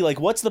want to see like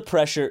what's the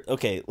pressure.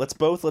 Okay, let's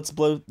both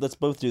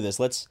do this.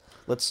 Let's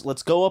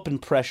go up in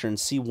pressure and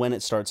see when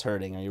it starts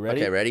hurting. Are you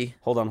ready? Okay, ready?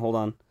 Hold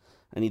on.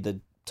 I need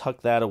to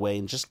tuck that away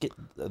and just get.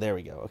 There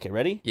we go. Okay,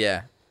 ready?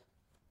 Yeah.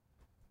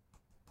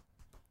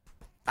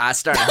 It's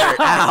starting to hurt.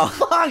 Ow.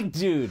 Fuck,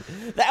 dude.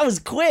 That was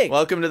quick.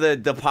 Welcome to the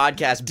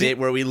podcast bit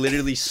where we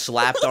literally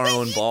slapped our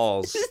own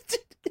balls.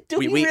 Are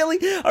we really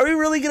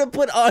going to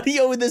put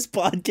audio in this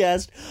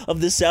podcast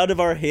of the sound of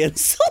our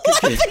hands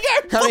slapping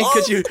our balls?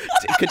 I mean,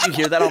 could you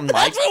hear that on mic?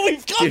 That's what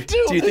we've come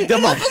to. Do you think the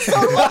mic?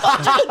 Episode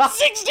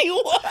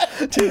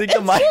 161. Do you think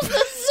the mic?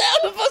 The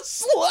sound of us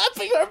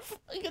slapping our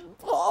fucking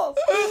balls.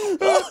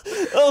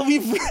 Oh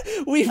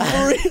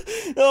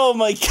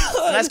my god.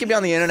 And that's gonna be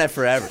on the internet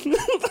forever.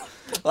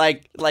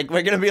 Like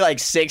we're gonna be like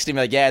 60 and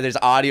be like, yeah, there's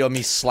audio of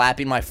me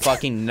slapping my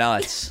fucking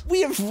nuts.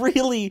 We've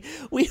really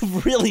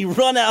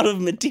run out of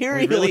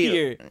material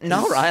here.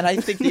 No, Ryan, I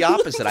think the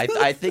opposite.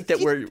 I think that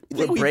we're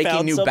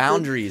breaking new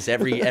boundaries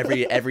every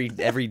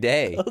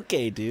day.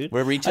 Okay, dude.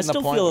 We're reaching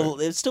the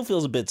point. It still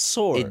feels a bit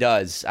sore. It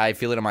does. I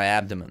feel it in my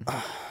abdomen.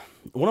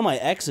 One of my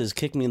exes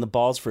kicked me in the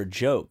balls for a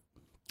joke.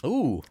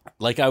 Ooh.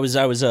 Like I was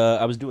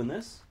doing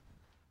this.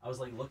 I was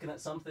like looking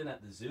at something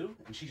at the zoo,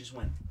 and she just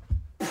went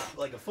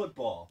like a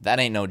football. That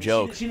ain't no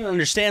joke. She didn't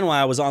understand why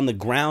I was on the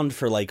ground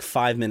for like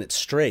 5 minutes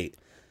straight.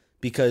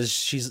 Because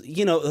she's,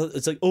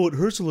 it's like, oh, it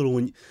hurts a little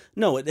when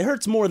no, it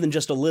hurts more than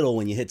just a little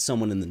when you hit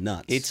someone in the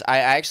nuts.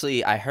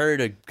 I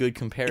heard a good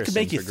comparison. It could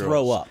make you for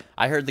throw girls. up.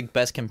 I heard the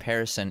best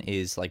comparison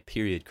is like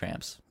period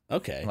cramps.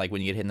 Okay. Like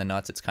when you get hit in the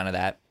nuts, it's kind of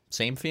that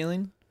same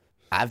feeling.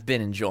 I've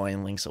been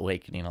enjoying Link's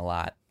Awakening a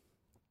lot.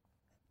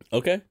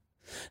 Okay.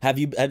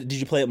 Did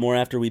you play it more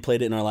after we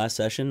played it in our last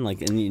session? Like,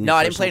 no,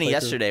 I didn't play it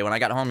yesterday. When I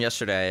got home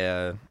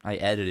yesterday, I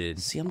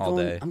edited all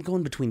day. I'm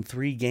going between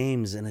 3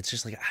 games, and it's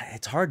just like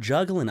it's hard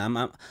juggling.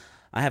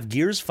 I have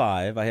Gears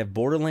 5, I have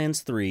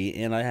Borderlands 3,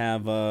 and I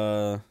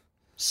have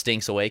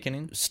Stinks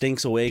Awakening.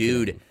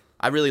 Dude,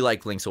 I really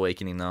like Link's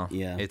Awakening though.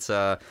 Yeah, it's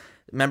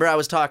remember I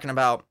was talking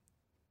about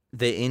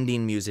the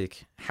ending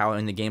music, how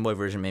in the Game Boy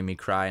version made me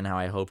cry, and how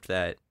I hoped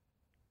that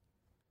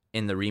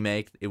in the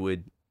remake it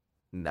would.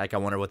 Like, I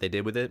wonder what they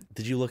did with it.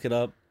 Did you look it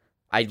up?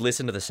 I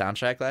listened to the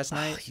soundtrack last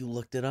night. Oh, you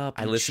looked it up.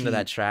 I listened to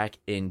that track,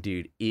 and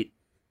dude,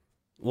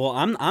 Well,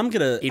 I'm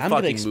gonna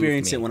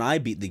experience it when I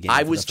beat the game.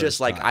 I was just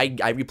like, I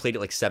replayed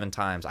it like 7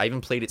 times. I even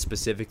played it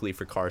specifically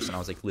for Carson. I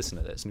was like, listen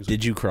to this.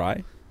 Did you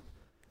cry?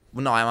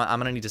 Well, no, I'm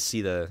gonna need to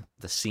see the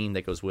scene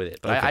that goes with it.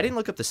 But okay. I didn't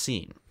look up the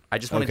scene. I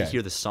just wanted to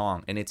hear the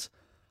song, and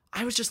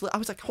I was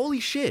like,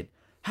 holy shit!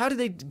 How did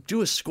they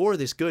do a score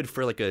this good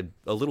for like a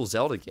little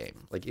Zelda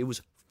game? Like, it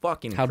was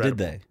fucking incredible. How did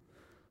they?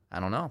 I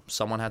don't know.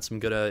 Someone had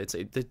some good.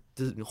 The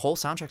whole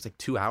soundtrack's like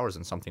 2 hours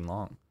and something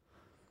long.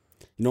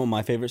 You know what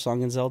my favorite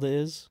song in Zelda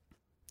is?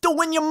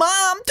 Doing your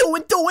mom,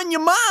 doing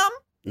your mom.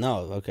 No,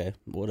 okay,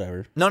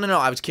 whatever. No.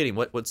 I was kidding.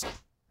 What's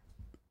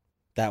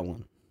that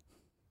one?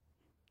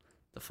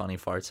 The funny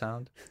fart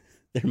sound.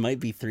 There might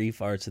be 3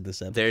 farts in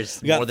this episode.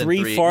 There's we got more than 3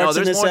 farts no, there's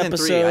in this more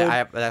episode.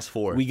 Than 3. That's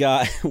 4. We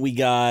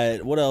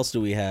got. What else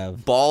do we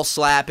have? Ball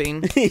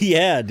slapping.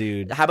 Yeah,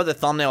 dude. How about the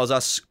thumbnail is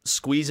us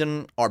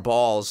squeezing our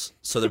balls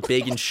so they're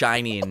big and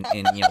shiny and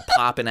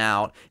popping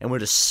out, and we're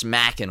just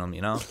smacking them,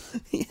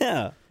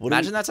 Yeah.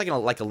 Imagine that's like an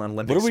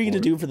Olympic. What are we gonna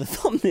do for the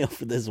thumbnail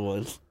for this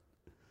one?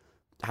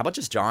 How about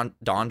just Don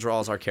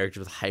draws our character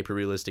with hyper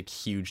realistic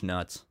huge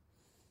nuts?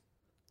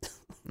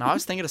 No, I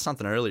was thinking of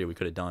something earlier we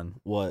could have done.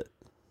 What?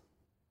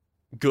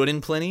 Good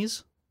and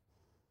Plenty's.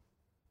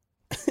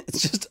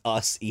 It's just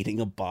us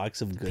eating a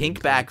box of good.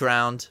 Pink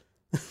background,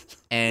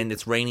 and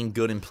it's raining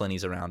Good and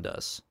Plenty's around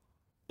us.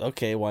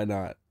 Okay, why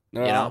not?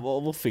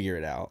 We'll figure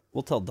it out.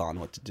 We'll tell Don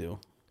what to do.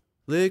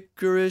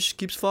 Licorice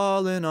keeps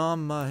falling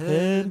on my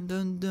head,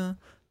 dun, dun,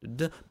 dun,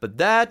 dun. But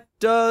that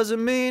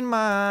doesn't mean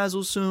my eyes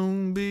will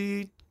soon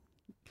be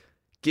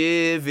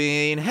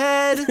giving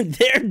head.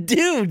 There,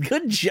 dude.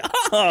 Good job.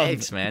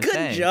 Thanks, man.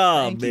 Good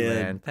job, Thank you,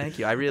 man. Thank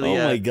you. I really.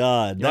 Oh my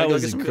god, that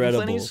was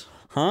incredible.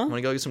 Huh? Want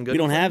to go get some good? We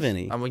don't have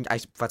any.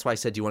 That's why I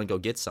said, do you want to go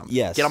get some?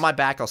 Yes. Get on my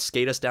back. I'll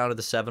skate us down to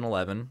the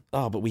 7-Eleven.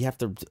 Oh, but we have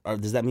to.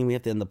 Does that mean we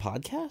have to end the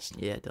podcast?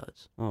 Yeah, it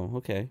does. Oh,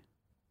 okay.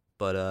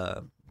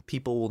 But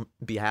people will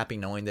be happy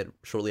knowing that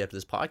shortly after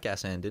this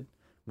podcast ended,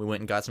 we went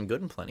and got some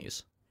Good and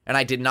Plenty's, and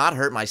I did not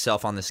hurt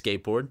myself on the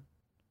skateboard.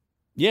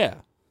 Yeah.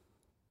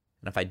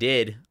 And if I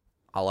did,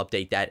 I'll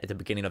update that at the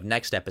beginning of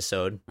next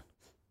episode.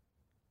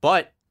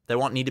 But there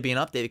won't need to be an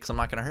update because I'm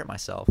not going to hurt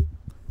myself.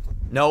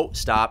 No,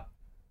 stop.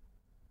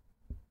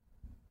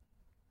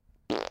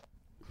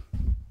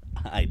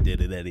 I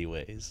did it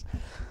anyways.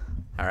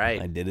 All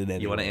right. I did it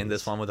anyways. You want to end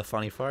this one with a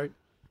funny fart?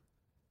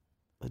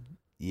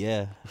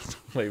 Yeah.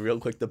 Wait, real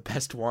quick. The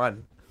best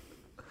one.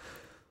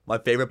 My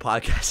favorite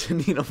podcast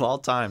ending of all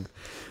time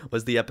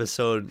was the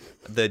episode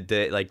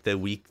the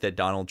week that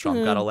Donald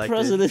Trump got elected.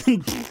 President.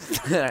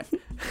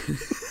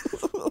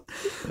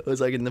 It was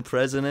like in the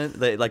president,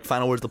 like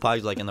final words of the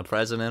podcast, like in the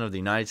president of the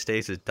United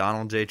States is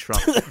Donald J.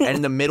 Trump. And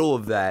in the middle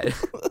of that,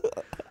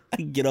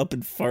 I get up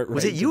and fart.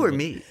 Was it you or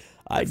me?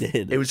 I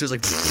did. It was just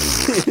like,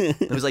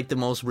 it was like the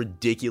most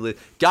ridiculous.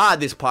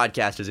 God, this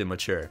podcast is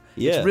immature.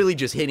 Yeah. It's really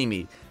just hitting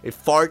me. It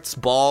farts,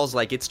 balls,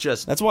 like it's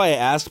just. That's why I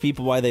asked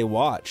people why they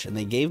watch, and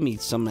they gave me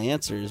some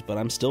answers, but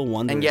I'm still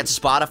wondering. And yet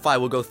Spotify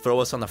will go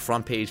throw us on the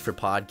front page for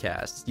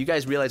podcasts. You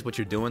guys realize what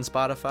you're doing,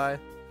 Spotify?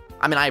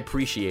 I mean, I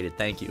appreciate it.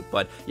 Thank you.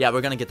 But yeah,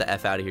 we're going to get the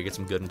F out of here, get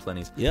some good and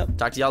plenties. Yep.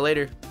 Talk to y'all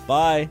later.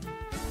 Bye.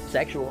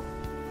 Sexual.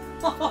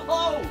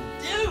 Oh,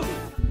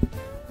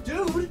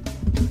 dude. Dude.